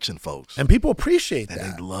just teaching folks, and people appreciate that.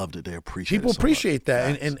 And they loved it. They appreciate people it so appreciate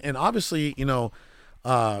much. that, and obviously, you know,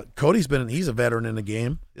 Cody's he's a veteran in the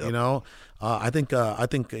game. Yep. You know, I think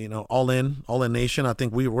you know, All In Nation. I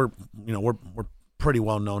think we're pretty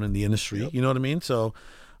well known in the industry. Yep. You know what I mean? So,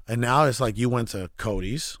 and now it's like you went to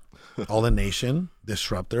Cody's, All In Nation,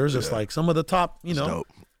 Disruptors. It's like some of the top, you know. Dope.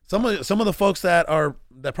 Some of the folks that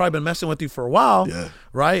probably been messing with you for a while,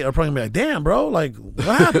 right, are probably gonna be like, damn, bro, like what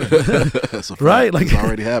happened? That's a fact. Right? Like it's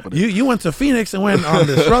already happening. You went to Phoenix and went on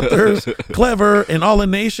Disruptors, Clever, and All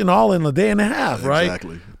In Nation all in a day and a half, right?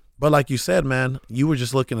 Exactly. But like you said, man, you were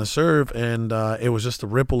just looking to serve, and it was just a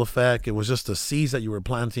ripple effect. It was just the seeds that you were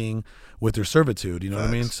planting with your servitude. You know what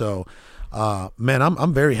I mean? So, man,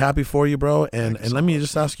 I'm very happy for you, bro. And let me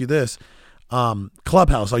just ask you this.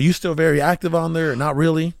 Clubhouse, are you still very active on there? Not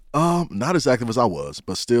really. Not as active as I was,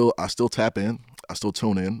 but still, I still tap in. I still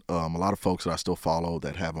tune in. A lot of folks that I still follow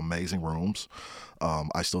that have amazing rooms.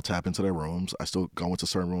 I still tap into their rooms. I still go into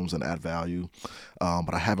certain rooms and add value.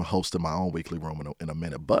 But I haven't hosted my own weekly room in a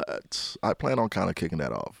minute. But I plan on kind of kicking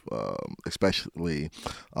that off, especially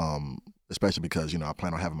because, you know, I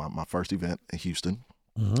plan on having my first event in Houston.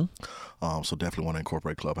 So definitely want to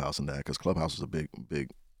incorporate Clubhouse in that, because Clubhouse is a big,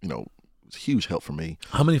 you know, huge help for me.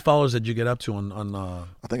 How many followers did you get up to on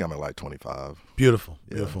I think I'm at like 25. Beautiful.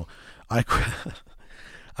 I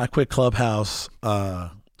quit Clubhouse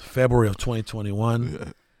February of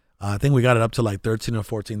 2021. I think we got it up to like 13 or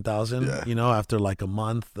 14,000, you know, after like a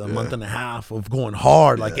month and a half of going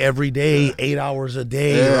hard, like every day, 8 hours a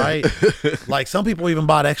day, right? Like some people even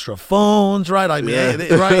bought extra phones, right? I mean,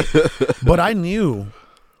 right? But I knew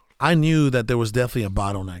that there was definitely a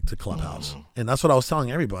bottleneck to Clubhouse. And that's what I was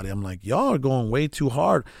telling everybody. I'm like, y'all are going way too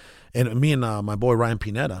hard. And me and my boy Ryan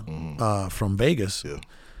Pineda from Vegas,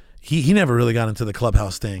 he never really got into the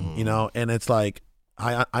Clubhouse thing, you know? And it's like,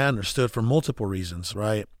 I understood for multiple reasons,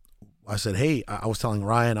 right? I said, hey, I was telling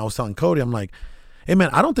Ryan, I was telling Cody, I'm like, hey man,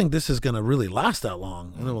 I don't think this is going to really last that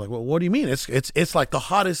long. And they were like, well, what do you mean? It's like the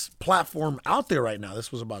hottest platform out there right now.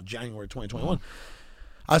 This was about January 2021.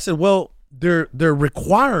 I said, well, they're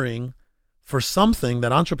requiring for something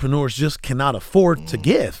that entrepreneurs just cannot afford to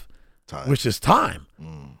give, which is time.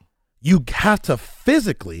 You have to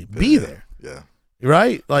physically be there.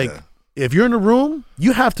 Right? Like if you're in a room,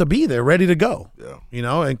 you have to be there ready to go. You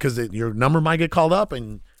know, and because your number might get called up,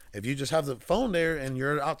 and if you just have the phone there and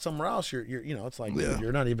you're out somewhere else, you're you know, it's like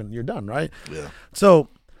you're done, right? So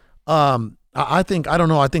I think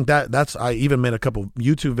that's I even made a couple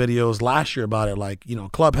YouTube videos last year about it, like, you know,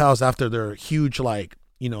 Clubhouse after their huge, like,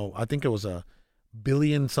 you know, I think it was a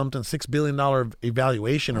 $6 billion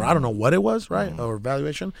evaluation, or I don't know what it was, right? Or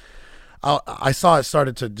valuation. I saw it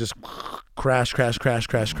started to just crash,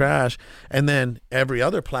 and then every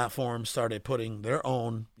other platform started putting their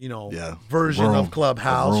own, you know, version of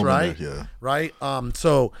Clubhouse, right? Right.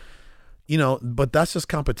 So, but that's just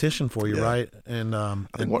competition for you, right? And I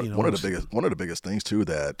think one of the biggest things too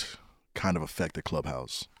that kind of affected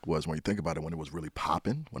Clubhouse was, when you think about it, when it was really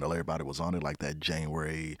popping, when everybody was on it, like that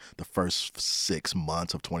January, the first 6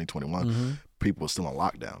 months of 2021, people were still on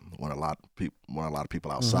lockdown. When a lot of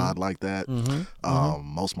people outside like that,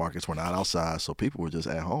 most markets were not outside, so people were just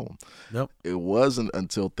at home. Yep. It wasn't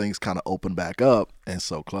until things kind of opened back up, and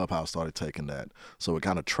so Clubhouse started taking that. So it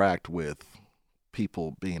kind of tracked with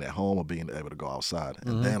people being at home or being able to go outside.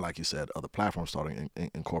 And then, like you said, other platforms started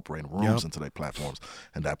incorporating rooms into their platforms,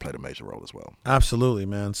 and that played a major role as well. Absolutely,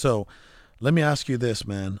 man. So let me ask you this,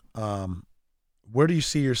 man. Where do you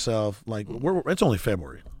see yourself? Like, it's only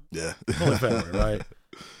February. Yeah. It's only February, right?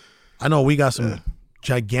 I know we got some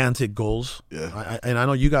gigantic goals. Yeah. And I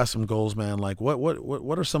know you got some goals, man. Like,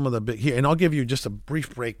 what are some of the big here? And I'll give you just a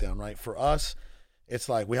brief breakdown, right? For us, it's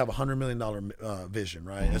like we have $100 million vision,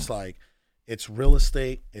 right? It's like, it's real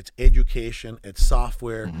estate, it's education, it's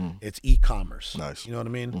software, it's e-commerce. Nice. You know what I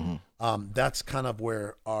mean? That's kind of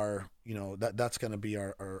where our, that's going to be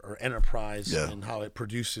our enterprise and how it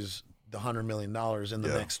produces the $100 million in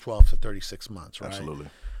the next 12 to 36 months, right? Absolutely.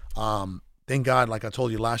 Thank God, like I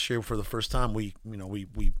told you last year, for the first time, we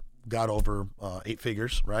got over 8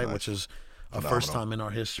 figures, right? Nice. Which is a first time in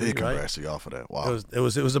our history, big right? congrats to y'all for that. Wow. It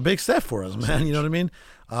was a big step for us, man. You know what I mean?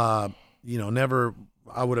 Never.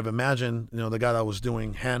 I would have imagined, the guy that was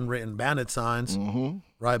doing handwritten bandit signs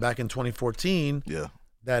right back in 2014,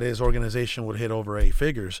 that his organization would hit over 8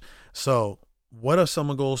 figures. So what are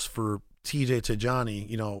some goals for TJ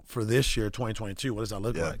Tijani, for this year, 2022? What does that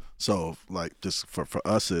look like? So like just for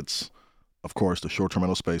us, it's, of course, the short-term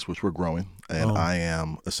rental space, which we're growing. And I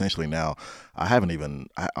am essentially now, I haven't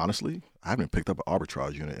picked up an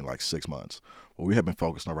arbitrage unit in like 6 months. What we have been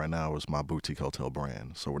focused on right now is my boutique hotel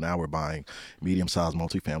brand. So we're buying medium-sized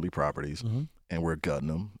multifamily properties, and we're gutting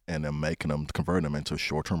them and then converting them into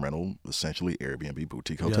short-term rental, essentially Airbnb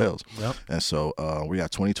boutique hotels. Yep. And so we got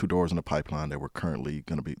 22 doors in the pipeline that we're currently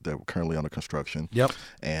under construction. Yep.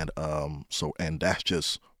 And and that's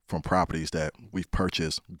just from properties that we've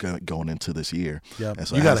purchased going into this year. Yeah, and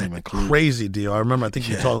so you got a crazy deal. I remember. I think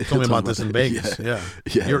you told me about this in Vegas. Yeah.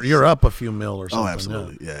 You're up a few mil or something. Oh,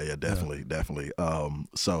 absolutely. Yeah, definitely.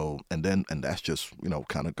 So and that's just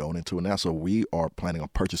kind of going into it now. So we are planning on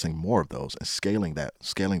purchasing more of those and scaling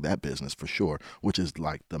that business for sure, which is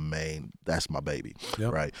like the main. That's my baby,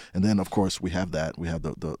 right? And then of course we have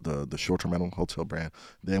the short-term rental hotel brand.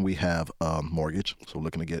 Then we have mortgage. So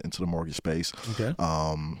looking to get into the mortgage space. Okay.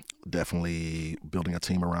 Definitely building a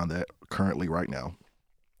team around that currently right now.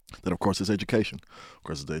 Then, of course, is education. Of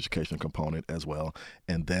course, there's the education component as well.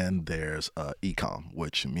 And then there's e-com,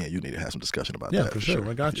 which me and you need to have some discussion about that. Yeah, for sure.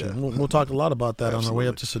 I got you. Yeah. We'll talk a lot about that on our way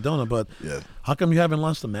up to Sedona. But how come you haven't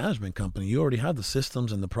launched a management company? You already have the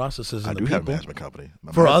systems and the processes and the people. I do have a management company.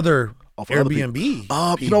 For other Airbnb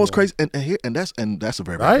people. You know what's crazy? And that's a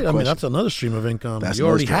very right. I mean, that's another stream of income. You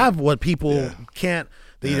already have what people can't.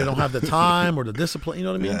 They either don't have the time or the discipline. You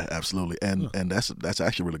know what I mean? Yeah, absolutely. And that's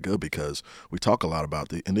actually really good, because we talk a lot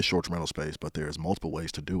about in this short-term rental space, but there's multiple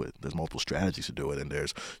ways to do it. There's multiple strategies to do it. And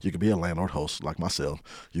you could be a landlord host like myself.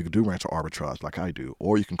 You could do rental arbitrage like I do,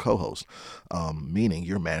 or you can co-host, meaning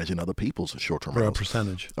you're managing other people's short-term rentals. For a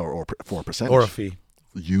percentage. Or for a percentage. Or a fee.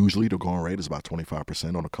 Usually the going rate is about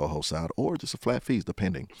 25% on the co-host side, or just a flat fees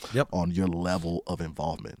depending on your level of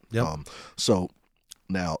involvement. So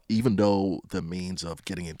now, even though the means of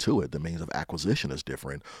getting into it, the means of acquisition is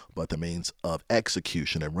different, but the means of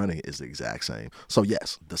execution and running it is the exact same. So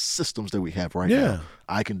yes, the systems that we have right now,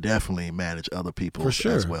 I can definitely manage other people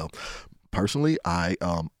as well. Personally, I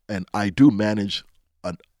do manage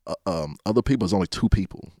other people. Is only 2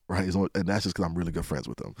 people, right? And that's just because I'm really good friends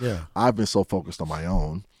with them. Yeah, I've been so focused on my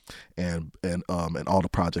own and all the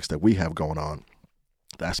projects that we have going on.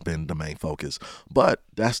 That's been the main focus. But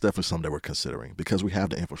that's definitely something that we're considering, because we have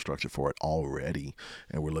the infrastructure for it already,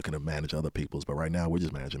 and we're looking to manage other people's. But right now, we're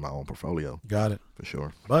just managing my own portfolio. Got it. For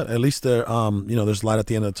sure. But at least there, there's light at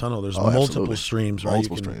the end of the tunnel. There's multiple streams, right?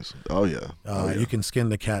 Multiple streams. Oh, yeah. You can skin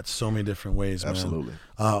the cat so many different ways, man. Absolutely.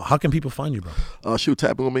 How can people find you, bro?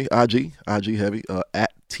 Tap on me, IG heavy,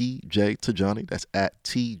 at TJ Tijani. That's at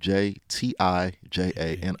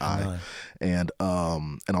TJTIJANI. And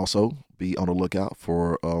also be on the lookout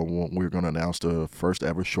for when we're going to announce the first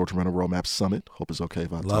ever short-term rental roadmap summit. Hope it's okay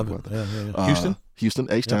if I talk about that. Yeah. Houston,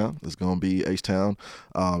 H-Town. It's going to be H-Town.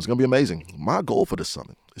 It's going to be amazing. My goal for this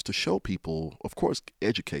summit, is to show people, of course,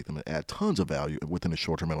 educate them and add tons of value within the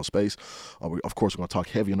short-term rental space. Of course, we're going to talk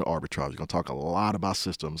heavy on the arbitrage. We're going to talk a lot about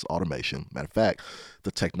systems, automation. Matter of fact,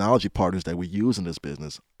 the technology partners that we use in this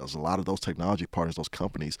business, there's a lot of those technology partners, those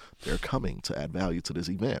companies, they're coming to add value to this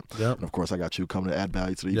event. Yep. And of course, I got you coming to add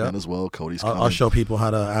value to the event as well. Cody's coming. I'll show people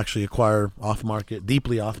how to actually acquire off-market,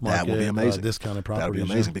 deeply off-market, that would be amazing. Discounted properties. That would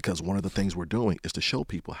be amazing because one of the things we're doing is to show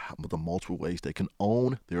people the multiple ways they can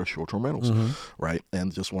own their short-term rentals, right?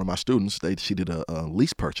 And just one of my students, she did a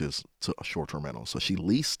lease purchase to a short-term rental. So she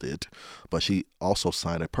leased it, but she also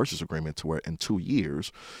signed a purchase agreement to where in 2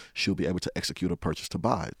 years, she'll be able to execute a purchase to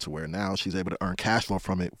buy, to where now she's able to earn cash flow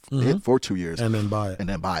from it for 2 years. And then buy it. And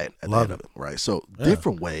then buy it at the end of it, right? So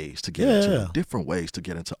different ways to get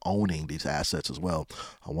into owning these assets as well.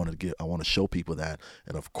 I want to show people that.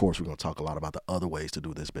 And of course, we're going to talk a lot about the other ways to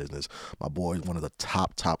do this business. My boy is one of the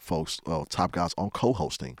top folks, top guys on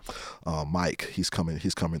co-hosting. Mike, he's coming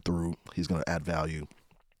through. He's going to add value.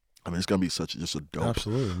 I mean, it's going to be just a dope,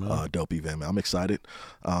 dope event, man. I'm excited.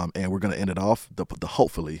 And we're going to end it off.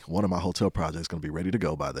 Hopefully, one of my hotel projects is going to be ready to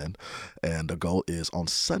go by then. And the goal is on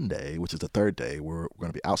Sunday, which is the third day, we're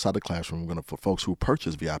going to be outside the classroom. For folks who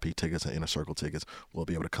purchase VIP tickets and Inner Circle tickets, we'll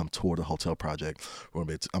be able to come tour the hotel project.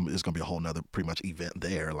 It's going to be a whole nother pretty much event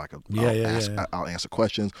there. I'll answer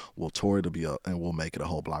questions. We'll tour it and we'll make it a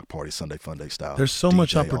whole block party, Sunday Fun Day style. There's so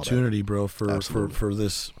much opportunity, bro, for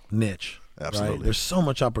this niche. Absolutely. Right? There's so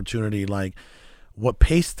much opportunity. Like what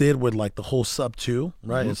Pace did with like the whole sub 2,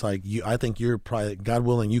 right? It's like I think you're probably, God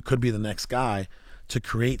willing, you could be the next guy to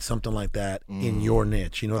create something like that in your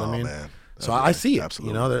niche. You know what I mean? Man. So I see it.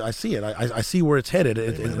 Absolutely. You know, I see it. I see where it's headed,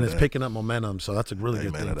 and it's picking up momentum. So that's a really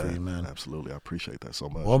good thing for you, man. Absolutely, I appreciate that so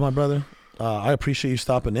much. Well, my brother, I appreciate you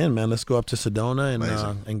stopping in, man. Let's go up to Sedona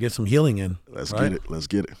and get some healing in. Let's get it.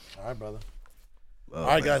 All right, brother. All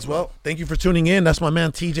right, guys. Well, thank you for tuning in. That's my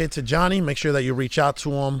man, TJ Tajani. Make sure that you reach out to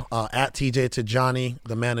him at TJ Tajani.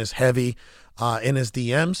 The man is heavy in his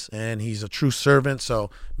DMs, and he's a true servant. So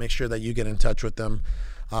make sure that you get in touch with them.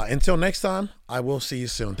 Until next time, I will see you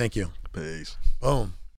soon. Thank you. Peace. Boom.